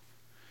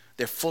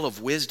 they're full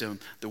of wisdom.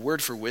 The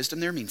word for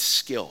wisdom there means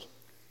skill.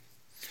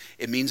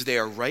 It means they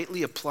are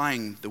rightly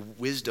applying the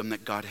wisdom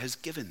that God has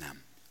given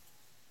them.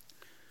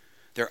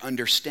 Their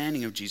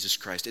understanding of Jesus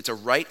Christ. It's a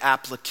right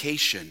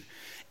application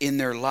in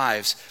their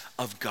lives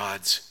of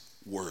God's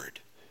word.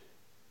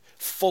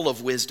 Full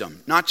of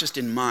wisdom, not just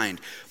in mind,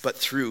 but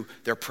through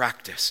their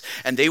practice.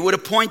 And they would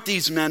appoint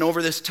these men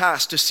over this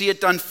task to see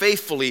it done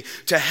faithfully,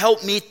 to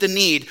help meet the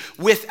need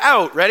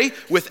without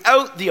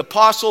the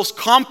apostles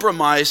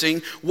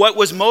compromising what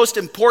was most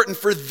important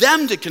for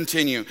them to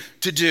continue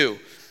to do.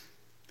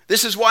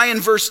 This is why in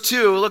verse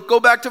 2, go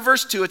back to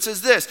verse 2, it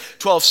says this,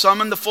 12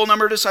 summoned the full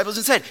number of disciples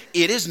and said,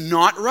 it is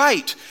not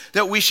right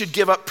that we should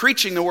give up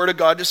preaching the word of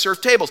God to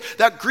serve tables.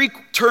 That Greek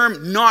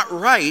term, not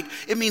right,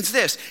 it means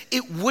this,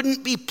 it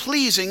wouldn't be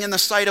pleasing in the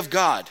sight of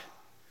God.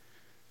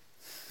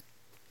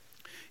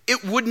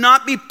 It would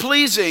not be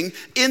pleasing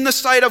in the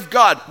sight of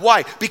God.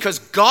 Why? Because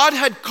God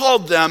had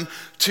called them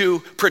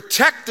to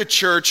protect the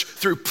church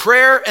through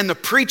prayer and the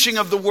preaching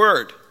of the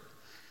word.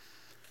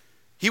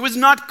 He was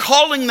not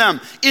calling them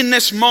in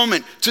this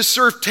moment to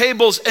serve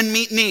tables and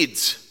meet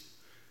needs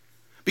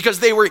because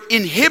they were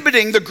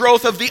inhibiting the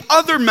growth of the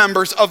other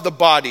members of the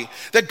body,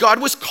 that God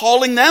was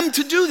calling them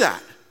to do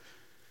that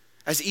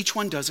as each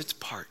one does its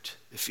part.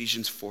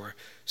 Ephesians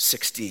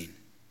 4:16.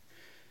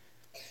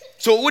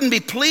 So it wouldn't be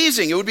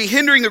pleasing, it would be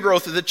hindering the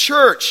growth of the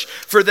church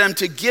for them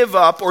to give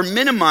up or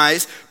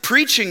minimize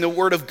preaching the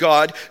word of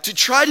God to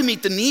try to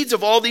meet the needs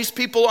of all these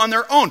people on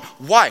their own.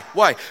 Why?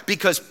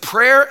 Because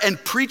prayer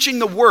and preaching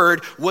the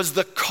word was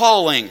the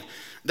calling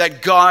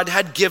that God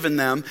had given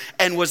them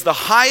and was the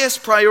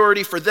highest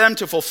priority for them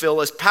to fulfill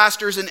as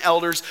pastors and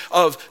elders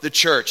of the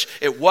church.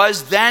 It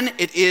was then,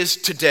 it is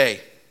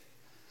today.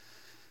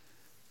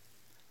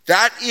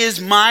 That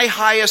is my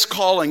highest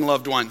calling,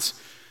 loved ones.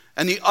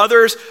 And the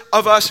others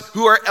of us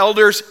who are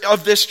elders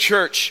of this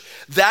church,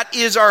 that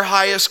is our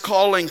highest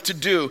calling to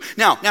do.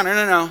 Now.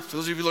 For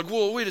those of you like,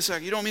 whoa, wait a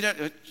second, you don't mean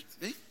that?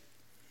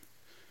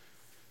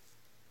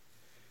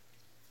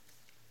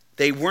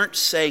 They weren't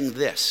saying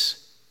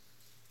this.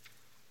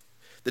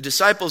 The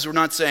disciples were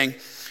not saying,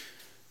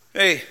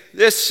 hey,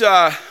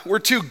 we're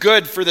too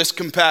good for this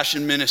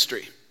compassion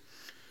ministry.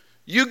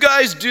 You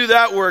guys do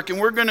that work and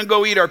we're going to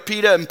go eat our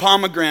pita and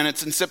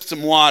pomegranates and sip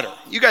some water.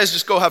 You guys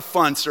just go have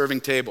fun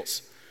serving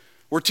tables.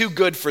 We're too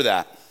good for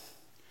that.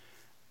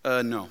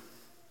 No.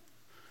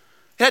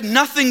 It had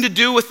nothing to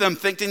do with them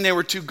thinking they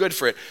were too good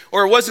for it.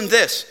 Or it wasn't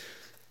this.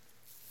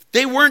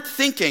 They weren't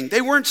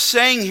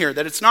saying here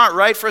that it's not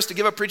right for us to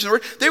give up preaching the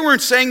word. They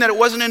weren't saying that it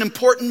wasn't an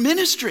important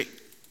ministry.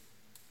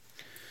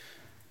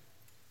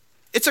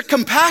 It's a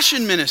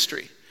compassion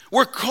ministry.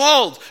 We're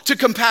called to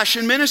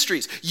compassion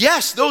ministries.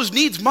 Yes, those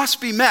needs must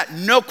be met,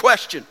 no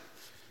question.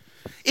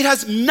 It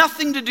has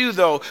nothing to do,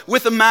 though,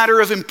 with a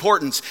matter of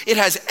importance. It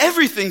has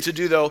everything to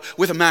do, though,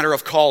 with a matter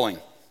of calling.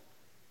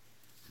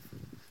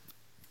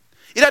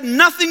 It had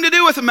nothing to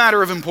do with a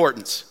matter of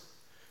importance.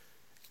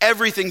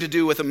 Everything to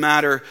do with a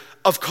matter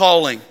of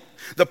calling.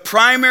 The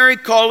primary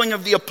calling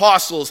of the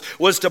apostles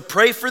was to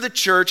pray for the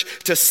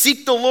church, to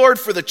seek the Lord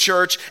for the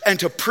church, and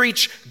to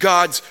preach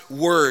God's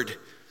word.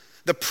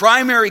 The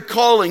primary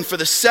calling for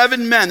the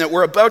 7 men that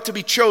were about to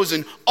be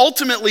chosen,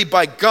 ultimately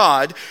by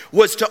God,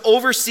 was to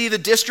oversee the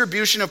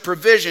distribution of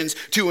provisions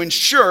to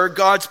ensure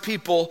God's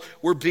people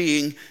were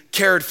being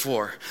cared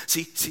for.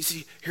 See,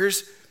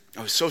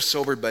 I was so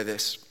sobered by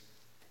this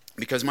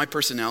because my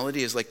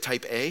personality is like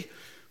type A,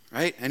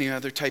 right? Any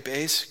other type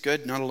A's?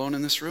 Good, not alone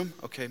in this room?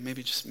 Okay,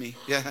 maybe just me.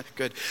 Yeah,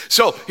 good.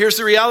 So here's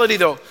the reality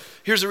though.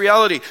 Here's the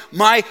reality.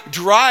 My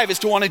drive is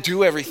to want to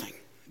do everything.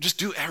 Just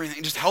do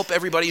everything. Just help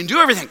everybody and do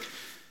everything.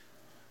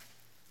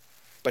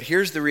 But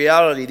here's the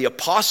reality the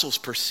apostles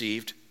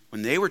perceived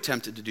when they were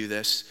tempted to do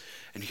this,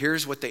 and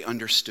here's what they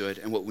understood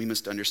and what we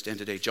must understand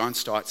today. John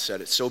Stott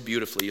said it so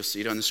beautifully. You'll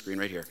see it on the screen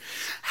right here.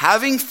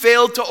 Having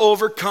failed to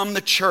overcome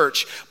the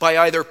church by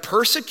either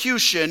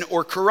persecution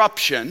or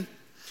corruption,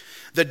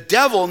 the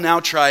devil now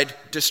tried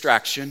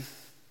distraction.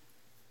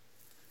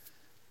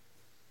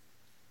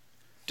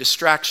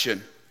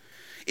 Distraction.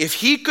 If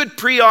he could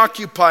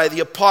preoccupy the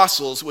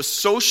apostles with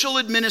social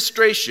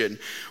administration,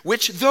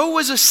 which though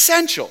was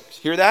essential,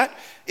 hear that?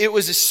 It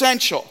was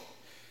essential.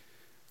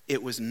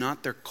 It was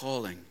not their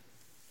calling.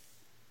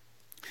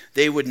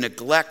 They would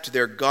neglect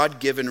their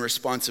God-given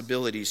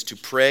responsibilities to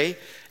pray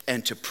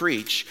and to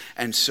preach,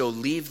 and so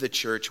leave the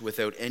church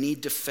without any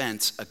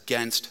defense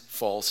against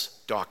false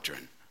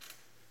doctrine.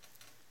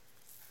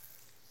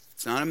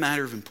 It's not a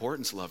matter of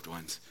importance, loved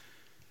ones.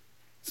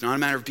 It's not a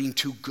matter of being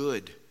too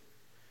good.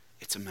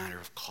 It's a matter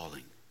of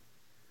calling.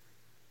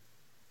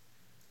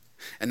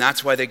 And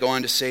that's why they go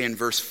on to say in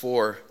verse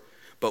 4,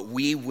 but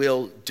we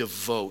will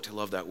devote, I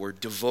love that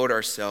word, devote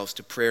ourselves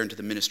to prayer and to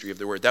the ministry of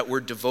the word. That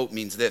word devote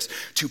means this,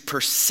 to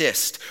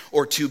persist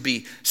or to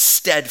be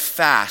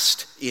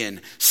steadfast in.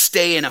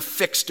 Stay in a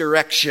fixed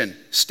direction.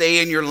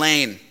 Stay in your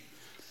lane.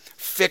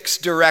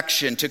 Fixed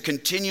direction. To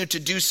continue to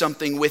do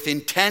something with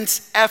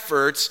intense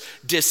efforts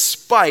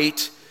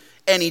despite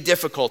any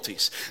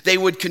difficulties. They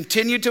would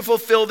continue to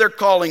fulfill their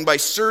calling by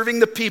serving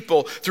the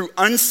people through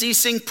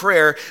unceasing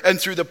prayer and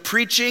through the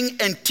preaching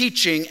and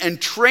teaching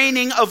and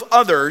training of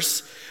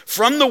others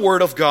from the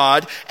word of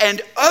God,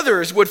 and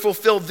others would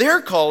fulfill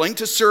their calling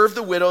to serve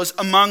the widows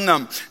among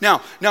them.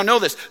 Now know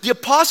this. The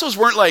apostles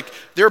weren't like,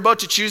 they're about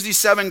to choose these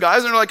 7 guys,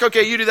 and they're like,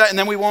 okay, you do that, and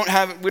then we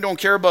don't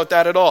care about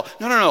that at all.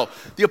 No.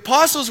 The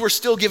apostles were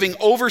still giving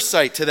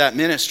oversight to that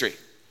ministry.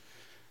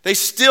 They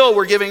still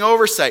were giving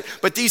oversight.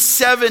 But these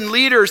 7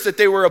 leaders that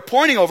they were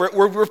appointing over it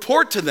would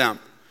report to them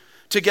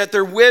to get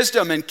their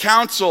wisdom and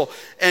counsel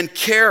and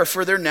care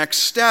for their next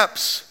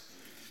steps.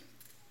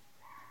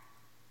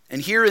 And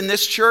here in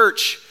this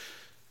church,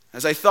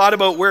 as I thought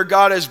about where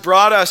God has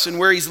brought us and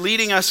where he's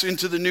leading us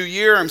into the new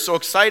year, I'm so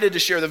excited to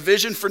share the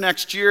vision for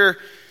next year.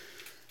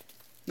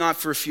 Not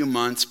for a few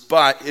months,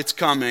 but it's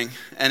coming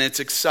and it's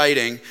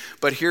exciting.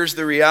 But here's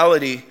the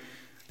reality.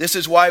 This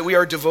is why we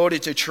are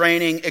devoted to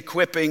training,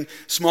 equipping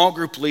small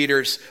group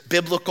leaders,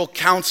 biblical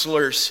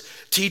counselors,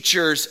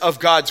 teachers of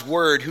God's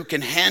word who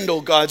can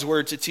handle God's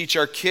word to teach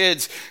our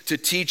kids, to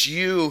teach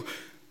you.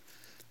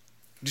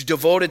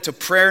 Devoted to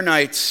prayer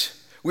nights.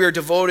 We are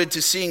devoted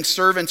to seeing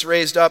servants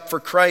raised up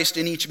for Christ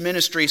in each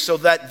ministry so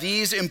that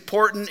these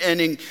important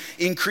and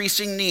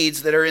increasing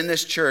needs that are in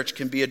this church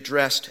can be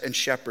addressed and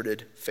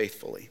shepherded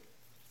faithfully.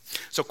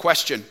 So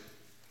question,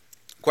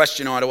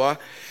 Ottawa.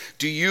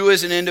 Do you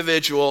as an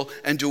individual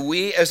and do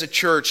we as a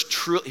church,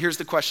 here's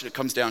the question it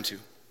comes down to.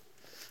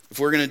 If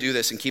we're going to do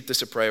this and keep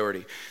this a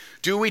priority.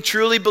 Do we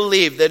truly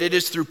believe that it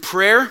is through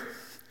prayer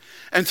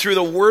and through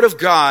the word of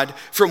God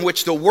from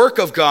which the work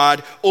of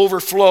God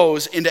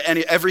overflows into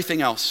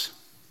everything else?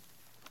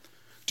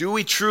 Do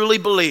we truly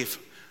believe?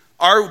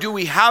 Do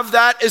we have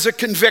that as a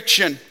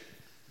conviction?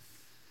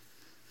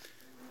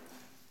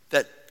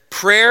 That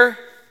prayer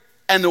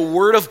and the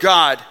word of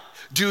God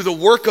do the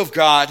work of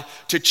God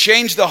to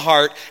change the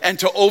heart and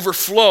to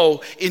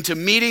overflow into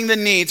meeting the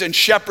needs and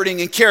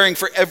shepherding and caring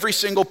for every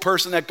single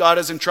person that God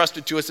has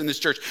entrusted to us in this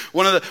church.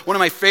 One of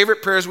my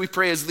favorite prayers we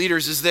pray as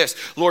leaders is this: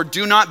 Lord,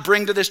 do not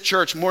bring to this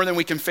church more than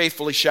we can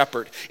faithfully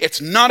shepherd. It's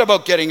not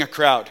about getting a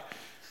crowd.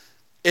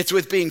 It's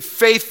with being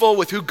faithful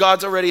with who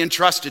God's already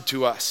entrusted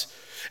to us.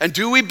 And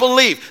do we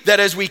believe that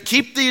as we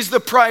keep these the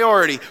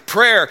priority,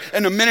 prayer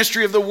and the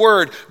ministry of the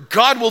word,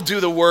 God will do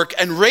the work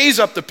and raise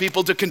up the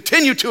people to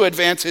continue to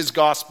advance his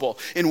gospel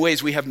in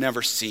ways we have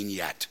never seen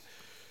yet?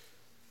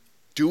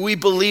 Do we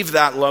believe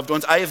that, loved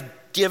ones? I have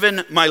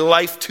given my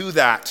life to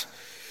that.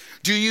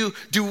 Do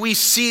we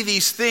see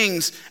these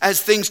things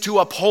as things to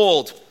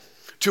uphold,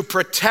 to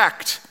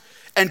protect,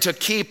 and to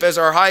keep as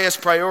our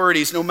highest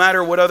priorities, no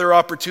matter what other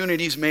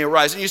opportunities may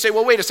arise? And you say,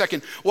 well, wait a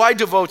second, why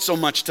devote so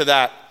much to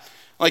that?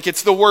 Like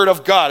it's the word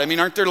of God. I mean,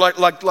 aren't there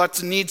like lots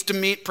of needs to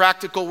meet,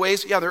 practical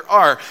ways? Yeah, there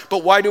are.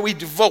 But why do we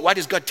devote? Why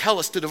does God tell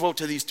us to devote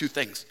to these 2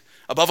 things?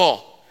 Above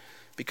all,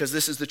 because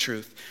this is the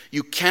truth.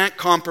 You can't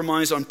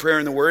compromise on prayer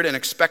and the word and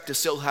expect to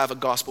still have a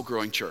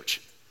gospel-growing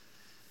church.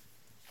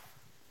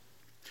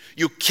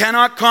 You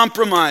cannot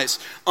compromise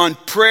on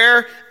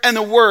prayer and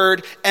the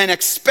word and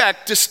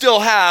expect to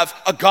still have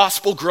a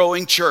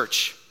gospel-growing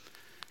church.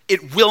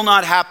 It will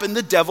not happen.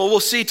 The devil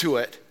will see to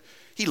it.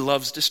 He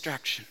loves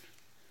distraction.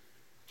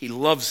 He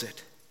loves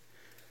it.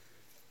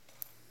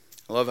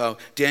 I love how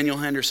Daniel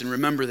Henderson,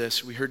 remember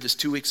this, we heard this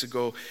 2 weeks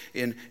ago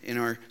in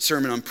our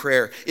sermon on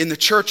prayer. In the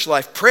church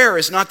life, prayer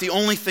is not the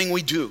only thing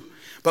we do,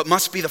 but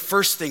must be the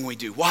first thing we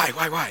do. Why?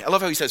 I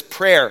love how he says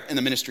prayer in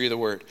the ministry of the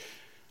word.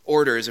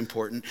 Order is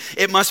important.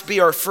 It must be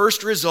our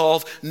first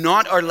resolve,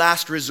 not our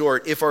last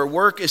resort, if our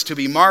work is to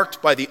be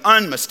marked by the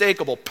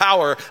unmistakable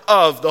power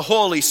of the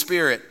Holy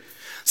Spirit.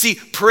 See,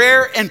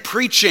 prayer and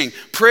preaching,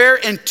 prayer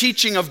and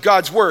teaching of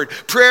God's word,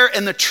 prayer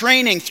and the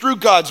training through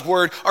God's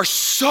word are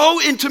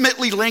so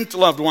intimately linked,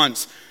 loved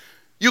ones.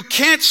 You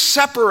can't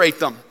separate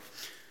them.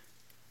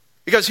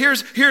 Because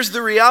here's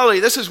the reality.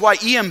 This is why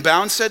E.M.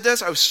 Bounds said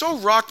this. I was so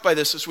rocked by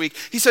this week.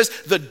 He says,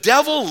 the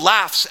devil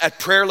laughs at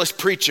prayerless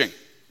preaching.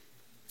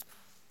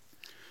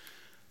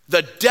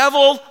 The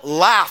devil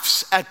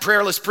laughs at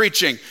prayerless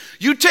preaching.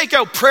 You take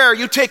out prayer,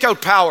 you take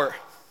out power.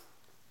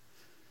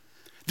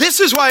 This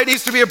is why it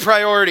needs to be a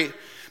priority.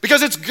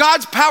 Because it's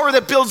God's power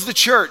that builds the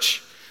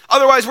church.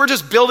 Otherwise, we're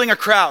just building a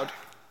crowd.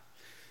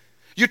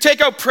 You take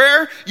out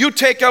prayer, you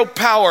take out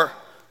power.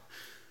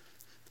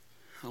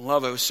 I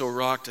was so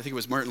rocked. I think it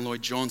was Martin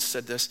Lloyd-Jones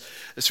said this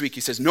week.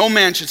 He says, no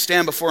man should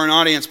stand before an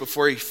audience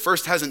before he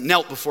first hasn't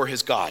knelt before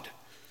his God.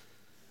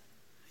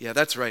 Yeah,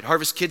 that's right.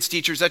 Harvest Kids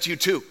teachers, that's you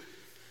too.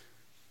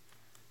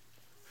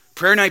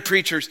 Prayer night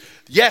preachers,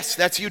 yes,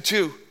 that's you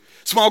too.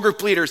 Small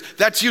group leaders,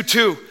 that's you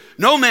too.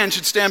 No man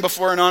should stand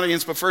before an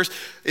audience but first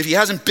if he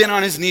hasn't been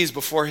on his knees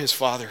before his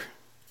Father.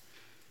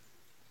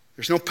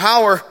 There's no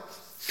power.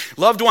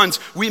 Loved ones,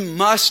 we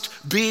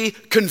must be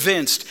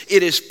convinced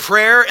it is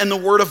prayer and the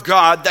Word of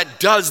God that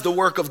does the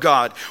work of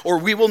God, or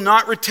we will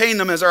not retain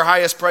them as our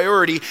highest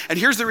priority. And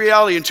here's the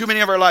reality in too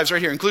many of our lives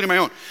right here, including my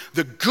own.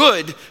 The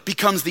good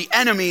becomes the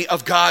enemy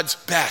of God's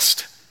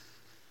best.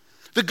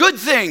 The good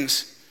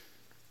things.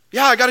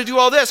 Yeah, I got to do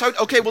all this.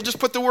 Okay, we'll just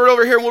put the word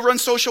over here and we'll run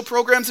social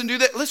programs and do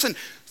that. Listen,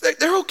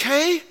 they're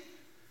okay.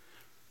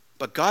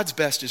 But God's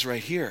best is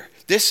right here.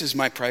 This is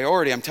my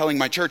priority. I'm telling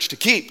my church to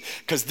keep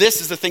because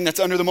this is the thing that's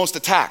under the most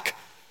attack.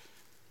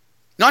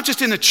 Not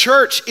just in the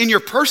church, in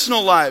your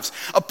personal lives.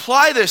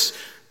 Apply this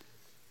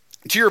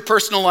to your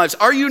personal lives.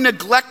 Are you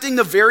neglecting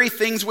the very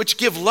things which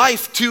give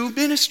life to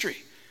ministry?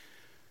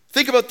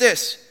 Think about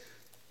this.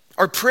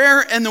 Are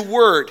prayer and the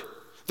word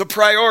the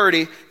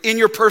priority in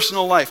your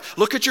personal life?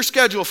 Look at your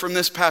schedule from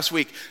this past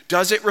week.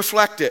 Does it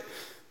reflect it?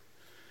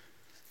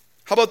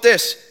 How about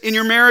this? In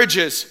your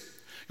marriages,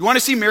 you want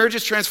to see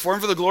marriages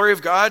transformed for the glory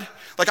of God?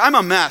 Like, I'm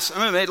a mess.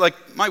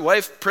 Like, my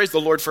wife, praise the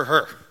Lord for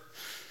her.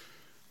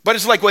 But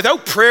it's like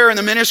without prayer and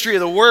the ministry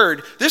of the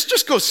word, this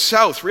just goes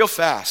south real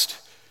fast.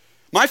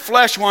 My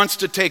flesh wants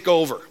to take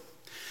over.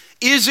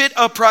 Is it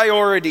a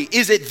priority?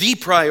 Is it the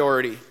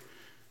priority?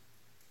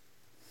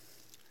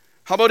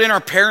 How about in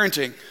our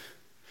parenting?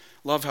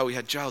 Love how we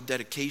had child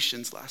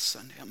dedications last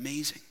Sunday.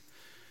 Amazing.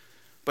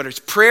 But it's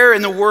prayer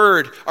and the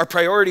word, our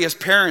priority as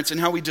parents, and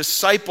how we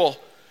disciple,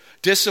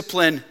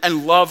 discipline,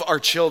 and love our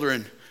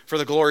children for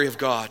the glory of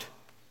God.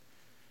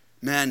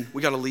 Men,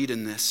 we got to lead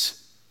in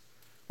this.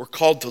 We're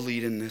called to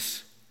lead in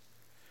this.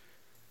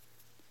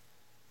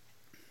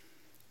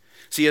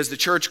 See, as the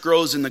church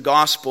grows in the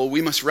gospel,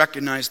 we must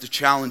recognize the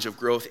challenge of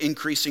growth.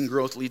 Increasing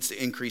growth leads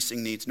to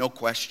increasing needs, no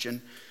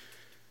question.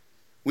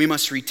 We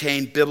must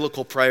retain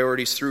biblical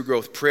priorities through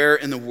growth. Prayer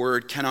and the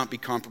word cannot be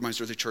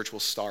compromised or the church will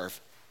starve.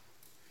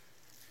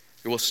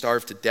 It will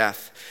starve to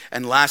death.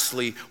 And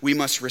lastly, we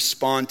must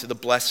respond to the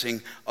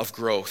blessing of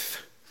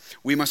growth.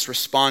 We must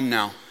respond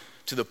now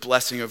to the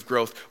blessing of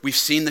growth. We've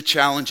seen the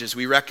challenges.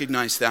 We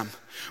recognize them.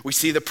 We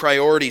see the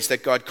priorities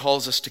that God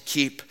calls us to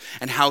keep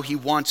and how he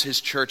wants his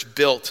church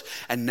built.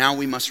 And now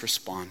we must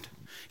respond.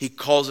 He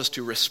calls us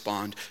to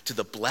respond to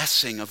the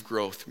blessing of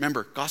growth.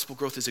 Remember, gospel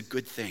growth is a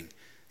good thing.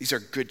 These are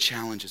good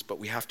challenges, but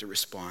we have to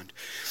respond.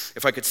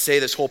 If I could say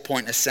this whole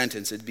point in a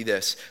sentence, it'd be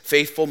this.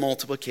 Faithful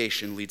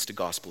multiplication leads to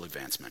gospel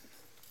advancement.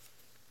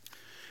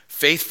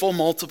 Faithful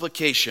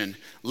multiplication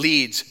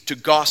leads to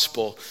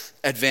gospel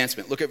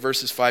advancement. Look at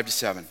verses 5 to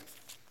 7.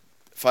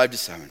 5 to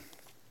 7.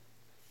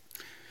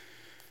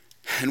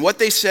 And what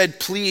they said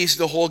pleased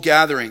the whole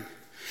gathering.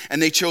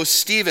 And they chose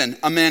Stephen,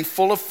 a man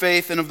full of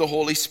faith and of the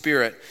Holy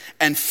Spirit,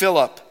 and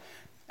Philip,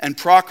 and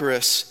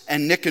Prochorus,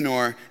 and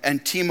Nicanor,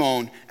 and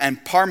Timon,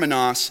 and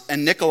Parmenas,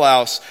 and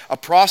Nicolaus, a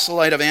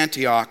proselyte of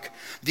Antioch.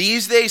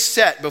 These they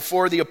set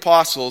before the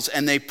apostles,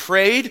 and they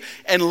prayed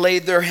and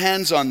laid their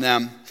hands on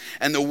them.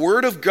 And the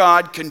word of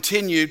God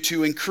continued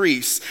to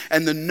increase,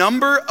 and the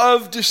number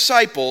of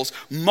disciples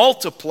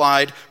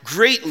multiplied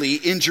greatly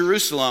in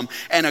Jerusalem,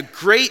 and a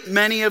great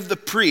many of the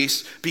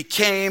priests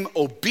became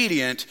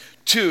obedient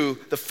to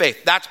the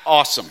faith. That's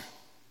awesome,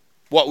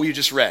 what we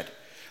just read.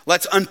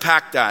 Let's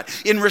unpack that.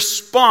 In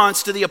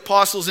response to the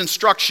apostles'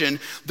 instruction,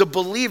 the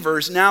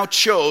believers now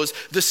chose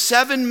the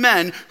 7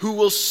 men who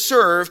will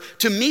serve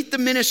to meet the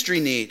ministry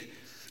need.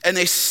 And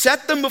they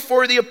set them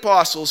before the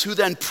apostles, who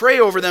then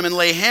pray over them and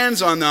lay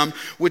hands on them,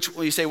 which,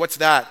 well, you say, what's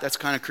that? That's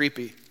kind of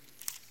creepy.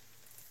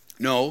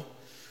 No,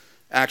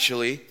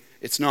 actually,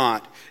 it's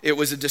not. It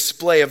was a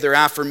display of their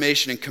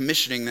affirmation and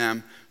commissioning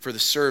them for the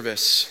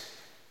service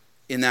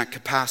in that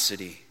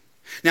capacity.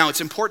 Now,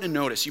 it's important to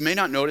notice. You may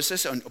not notice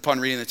this upon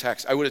reading the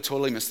text. I would have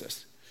totally missed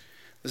this.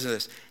 Listen to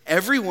this.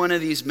 Every one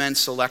of these men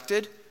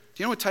selected, do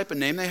you know what type of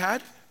name they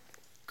had?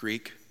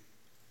 Greek.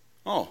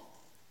 Oh,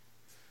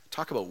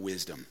 talk about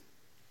wisdom.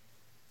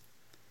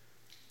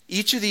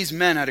 Each of these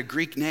men had a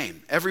Greek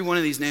name. Every one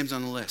of these names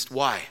on the list.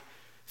 Why?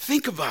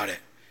 Think about it.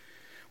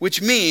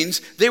 Which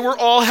means they were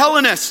all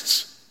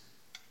Hellenists.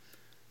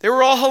 They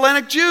were all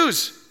Hellenic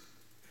Jews.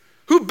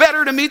 Who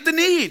better to meet the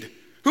need?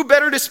 Who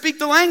better to speak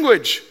the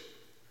language?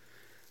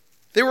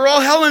 They were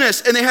all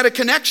Hellenists, and they had a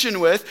connection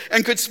with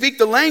and could speak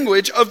the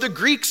language of the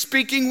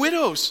Greek-speaking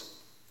widows.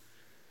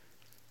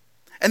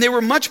 And they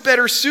were much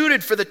better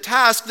suited for the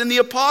task than the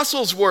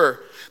apostles were.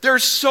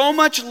 There's so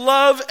much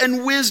love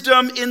and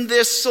wisdom in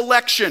this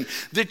selection.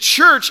 The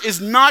church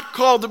is not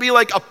called to be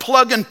like a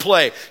plug and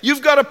play.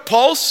 You've got a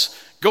pulse,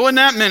 go in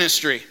that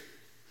ministry.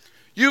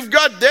 You've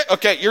got that,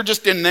 okay, you're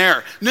just in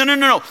there.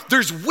 No.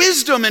 There's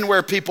wisdom in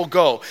where people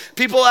go.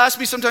 People ask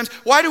me sometimes,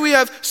 why do we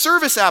have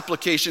service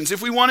applications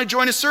if we want to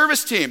join a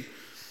service team?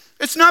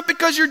 It's not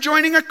because you're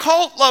joining a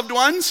cult, loved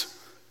ones.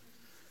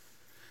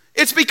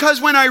 It's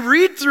because when I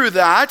read through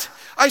that,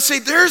 I say,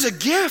 there's a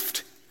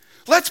gift.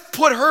 Let's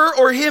put her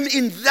or him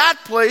in that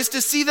place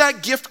to see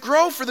that gift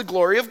grow for the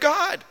glory of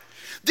God.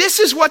 This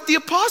is what the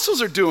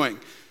apostles are doing.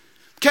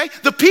 Okay?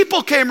 The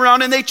people came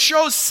around and they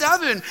chose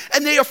 7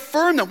 and they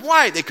affirmed them.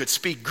 Why? They could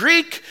speak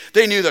Greek.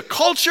 They knew the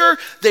culture.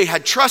 They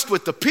had trust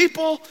with the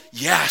people.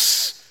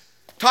 Yes.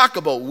 Talk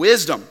about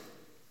wisdom.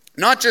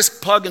 Not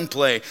just plug and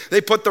play.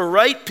 They put the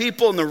right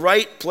people in the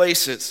right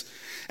places.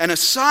 And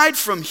aside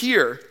from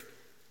here,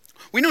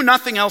 we know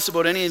nothing else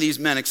about any of these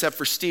men except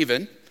for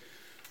Stephen.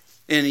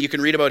 And you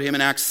can read about him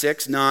in Acts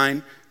 6,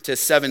 9 to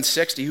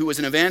 760, who was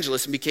an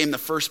evangelist and became the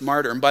first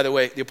martyr. And by the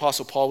way, the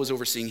Apostle Paul was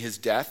overseeing his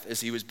death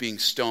as he was being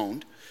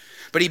stoned.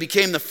 But he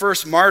became the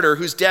first martyr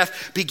whose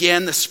death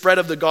began the spread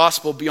of the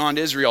gospel beyond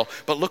Israel.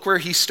 But look where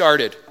he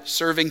started,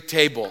 serving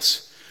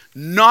tables.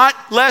 Not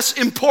less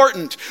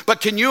important.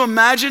 But can you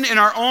imagine in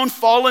our own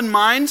fallen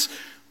minds,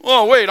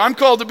 oh wait, I'm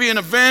called to be an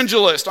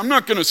evangelist. I'm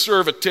not going to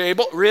serve a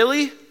table.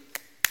 Really?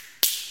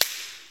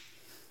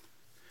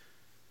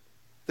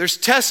 There's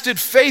tested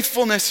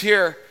faithfulness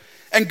here.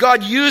 And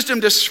God used him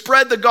to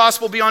spread the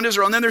gospel beyond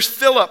Israel. And then there's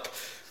Philip.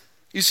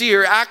 You see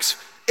here,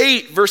 Acts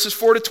 8, verses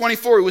 4 to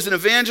 24. He was an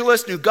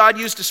evangelist who God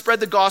used to spread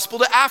the gospel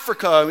to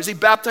Africa as he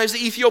baptized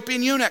the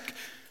Ethiopian eunuch.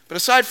 But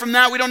aside from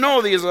that, we don't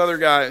know these other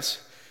guys.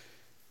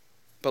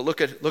 But look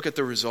at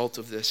the result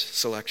of this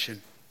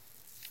selection.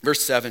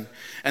 Verse 7,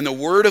 and the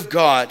word of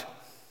God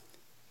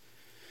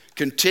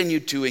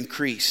continued to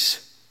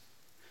increase.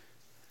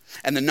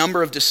 And the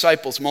number of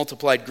disciples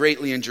multiplied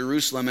greatly in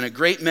Jerusalem, and a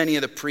great many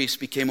of the priests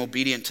became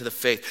obedient to the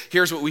faith.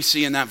 Here's what we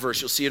see in that verse.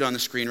 You'll see it on the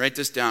screen. Write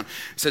this down.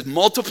 It says,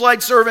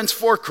 multiplied servants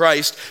for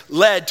Christ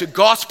led to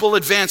gospel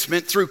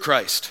advancement through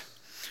Christ.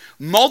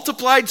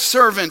 Multiplied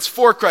servants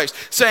for Christ.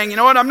 Saying, you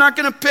know what, I'm not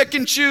going to pick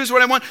and choose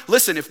what I want.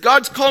 Listen, if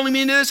God's calling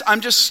me into this,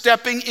 I'm just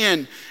stepping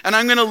in. And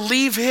I'm going to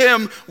leave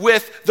him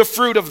with the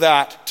fruit of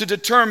that to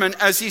determine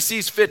as he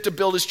sees fit to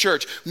build his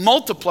church.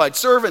 Multiplied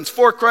servants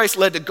for Christ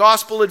led to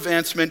gospel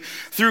advancement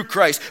through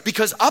Christ.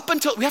 Because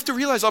we have to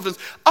realize often,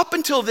 up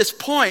until this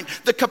point,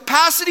 the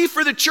capacity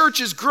for the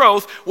church's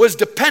growth was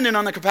dependent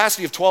on the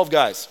capacity of 12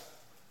 guys.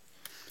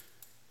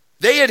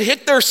 They had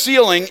hit their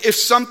ceiling if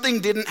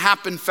something didn't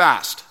happen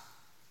fast.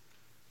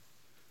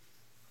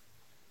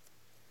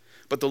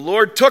 But the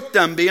Lord took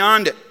them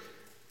beyond it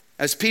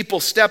as people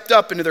stepped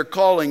up into their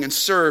calling and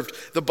served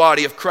the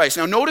body of Christ.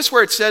 Now notice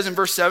where it says in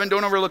verse 7,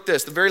 don't overlook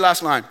this, the very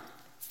last line.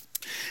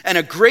 And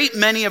a great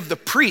many of the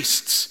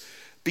priests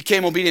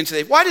became obedient to the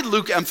faith. Why did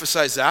Luke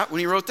emphasize that when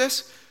he wrote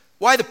this?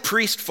 Why the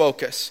priest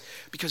focus?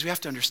 Because we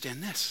have to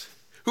understand this.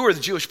 Who are the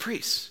Jewish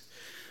priests?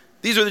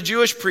 These are the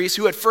Jewish priests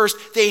who at first,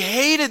 they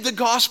hated the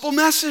gospel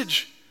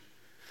message.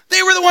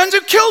 They were the ones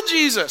who killed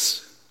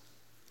Jesus.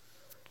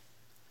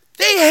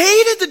 They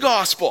hated the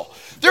gospel.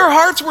 Their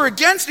hearts were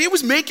against it. It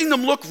was making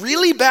them look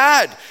really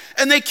bad.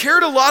 And they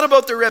cared a lot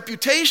about their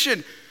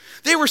reputation.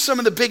 They were some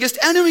of the biggest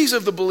enemies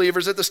of the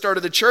believers at the start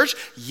of the church.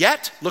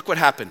 Yet, look what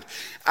happened.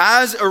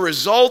 As a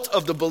result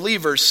of the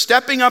believers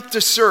stepping up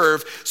to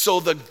serve, so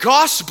the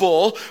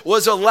gospel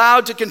was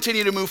allowed to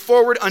continue to move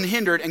forward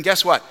unhindered. And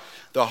guess what?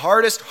 The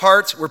hardest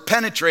hearts were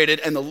penetrated,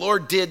 and the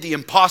Lord did the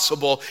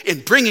impossible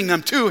in bringing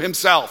them to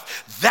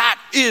himself.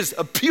 That is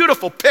a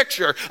beautiful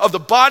picture of the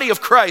body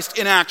of Christ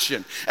in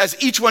action, as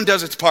each one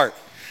does its part.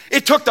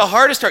 It took the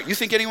hardest heart. You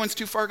think anyone's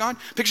too far gone?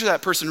 Picture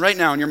that person right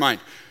now in your mind.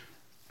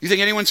 You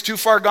think anyone's too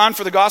far gone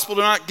for the gospel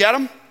to not get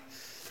them?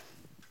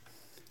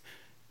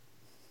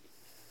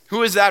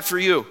 Who is that for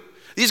you?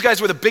 These guys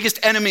were the biggest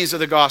enemies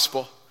of the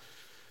gospel.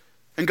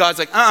 And God's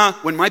like,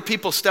 when my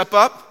people step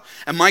up,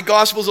 and my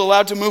gospel's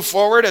allowed to move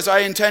forward as I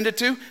intended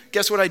to,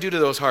 guess what I do to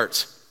those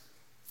hearts?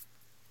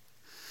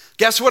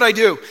 Guess what I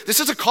do? This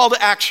is a call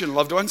to action,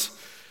 loved ones.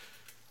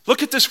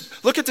 Look at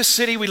this. Look at the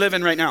city we live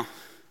in right now.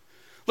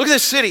 Look at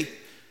this city.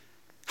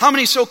 How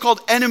many so-called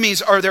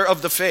enemies are there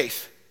of the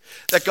faith?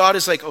 That God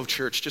is like, oh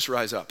church, just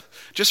rise up.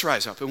 Just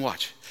rise up and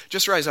watch.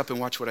 Just rise up and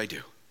watch what I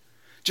do.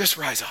 Just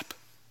rise up.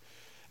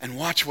 and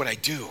watch what I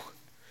do.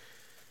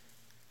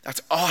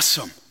 That's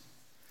awesome.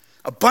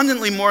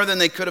 Abundantly more than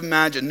they could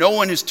imagine. No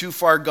one is too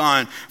far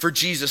gone for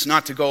Jesus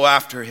not to go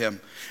after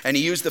him. And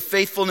he used the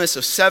faithfulness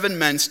of 7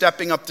 men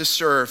stepping up to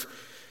serve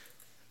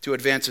to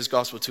advance his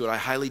gospel to it. I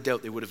highly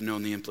doubt they would have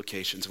known the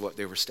implications of what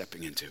they were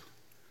stepping into,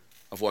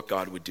 of what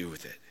God would do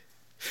with it.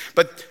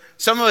 But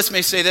some of us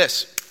may say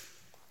this.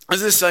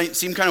 Does this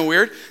seem kind of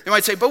weird? They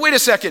might say, but wait a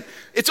second.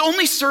 It's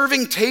only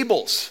serving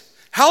tables.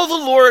 How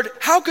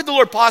could the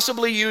Lord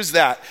possibly use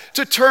that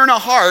to turn a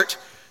heart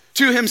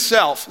to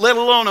himself, let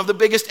alone of the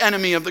biggest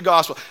enemy of the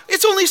gospel?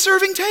 It's only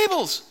serving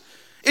tables.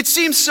 It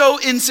seems so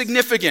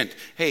insignificant.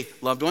 Hey,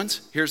 loved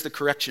ones, here's the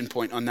correction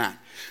point on that.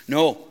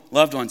 No,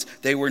 loved ones,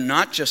 they were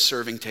not just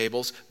serving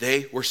tables,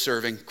 they were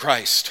serving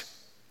Christ.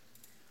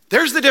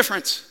 There's the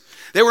difference.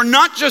 They were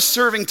not just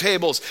serving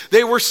tables,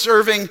 they were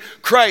serving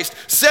Christ.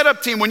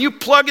 Setup team, when you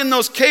plug in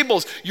those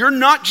cables, you're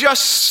not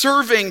just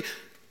serving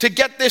to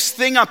get this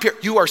thing up here.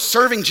 You are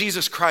serving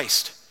Jesus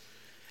Christ.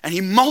 And he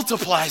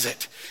multiplies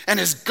it. And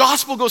his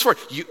gospel goes forward.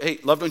 Hey,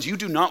 loved ones, you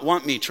do not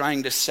want me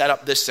trying to set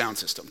up this sound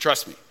system.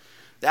 Trust me.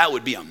 That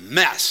would be a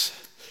mess.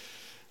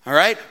 All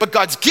right? But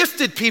God's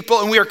gifted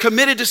people, and we are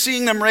committed to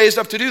seeing them raised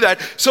up to do that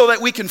so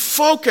that we can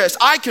focus,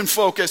 I can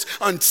focus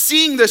on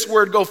seeing this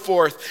word go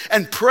forth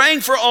and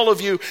praying for all of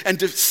you and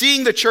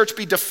seeing the church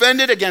be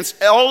defended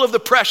against all of the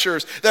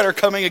pressures that are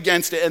coming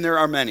against it, and there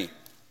are many.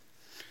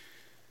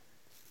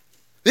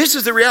 This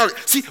is the reality.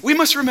 See, we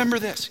must remember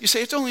this. You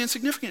say, it's only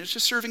insignificant. It's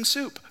just serving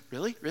soup.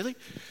 Really? Really?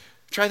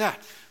 Try that.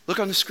 Look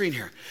on the screen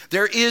here.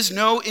 There is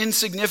no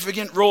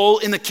insignificant role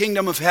in the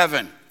kingdom of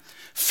heaven.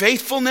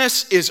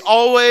 Faithfulness is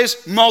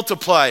always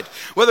multiplied.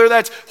 Whether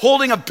that's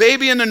holding a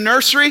baby in the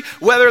nursery,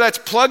 whether that's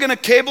plugging a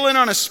cable in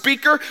on a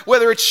speaker,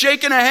 whether it's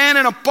shaking a hand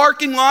in a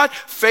parking lot,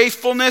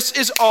 faithfulness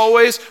is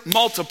always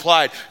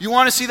multiplied. You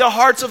want to see the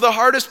hearts of the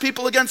hardest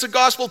people against the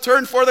gospel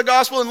turn for the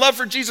gospel and love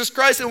for Jesus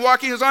Christ and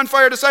walking as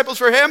on-fire disciples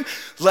for him?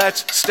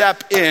 Let's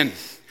step in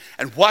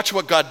and watch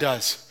what God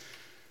does.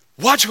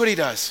 Watch what he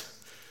does.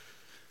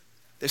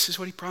 This is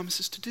what he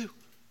promises to do,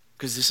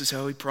 because this is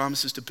how he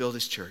promises to build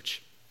his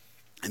church.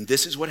 And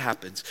this is what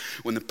happens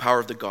when the power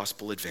of the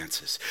gospel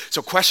advances.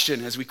 So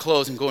question as we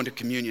close and go into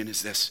communion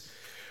is this.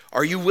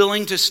 Are you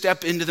willing to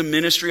step into the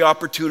ministry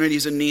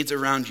opportunities and needs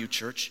around you,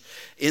 church,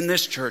 in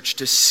this church,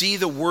 to see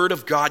the word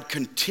of God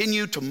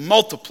continue to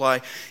multiply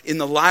in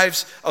the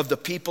lives of the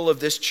people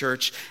of this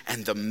church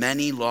and the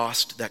many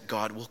lost that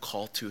God will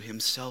call to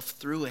himself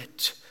through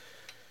it?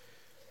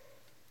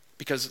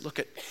 Because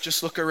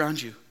just look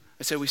around you.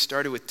 I said we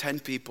started with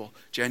 10 people,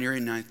 January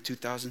 9th,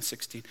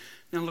 2016.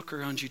 Now look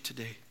around you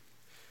today.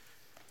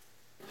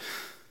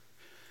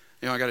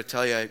 You know, I got to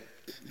tell you, I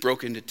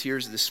broke into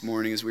tears this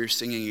morning as we were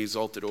singing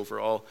Exalted Over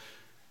All.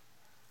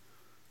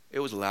 It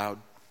was loud.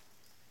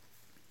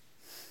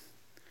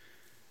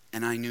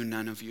 And I knew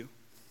none of you.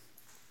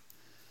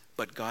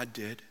 But God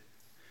did.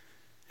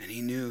 And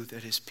he knew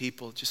that his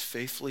people just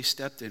faithfully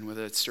stepped in,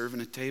 whether it's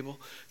serving a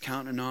table,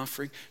 counting an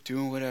offering,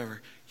 doing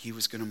whatever. He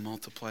was going to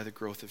multiply the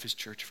growth of his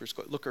church.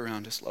 Look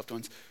around us, loved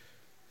ones.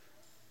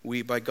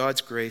 We, by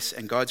God's grace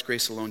and God's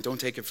grace alone, don't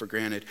take it for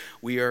granted,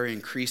 we are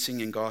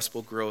increasing in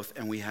gospel growth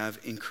and we have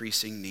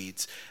increasing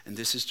needs. And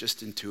this is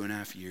just in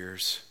 2.5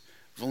 years.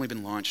 We've only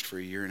been launched for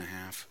 1.5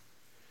 years.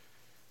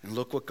 And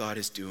look what God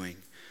is doing.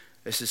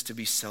 This is to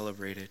be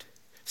celebrated.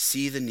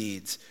 See the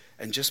needs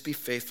and just be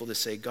faithful to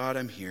say, God,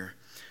 I'm here.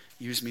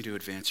 Use me to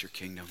advance your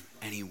kingdom.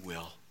 And he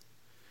will.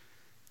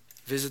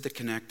 Visit the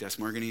Connect desk.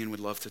 Morgan Ian would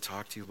love to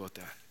talk to you about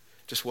that.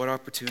 Just what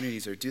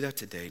opportunities are. Do that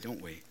today.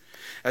 Don't wait.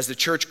 As the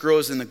church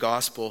grows in the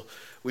gospel,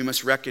 we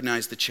must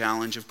recognize the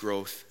challenge of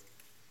growth.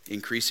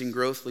 Increasing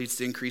growth leads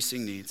to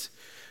increasing needs.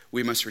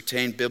 We must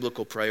retain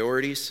biblical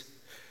priorities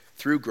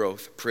through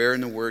growth. Prayer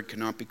and the word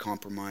cannot be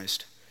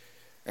compromised.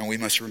 And we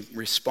must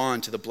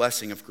respond to the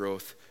blessing of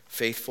growth.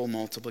 Faithful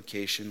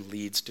multiplication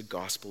leads to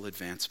gospel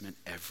advancement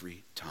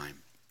every time.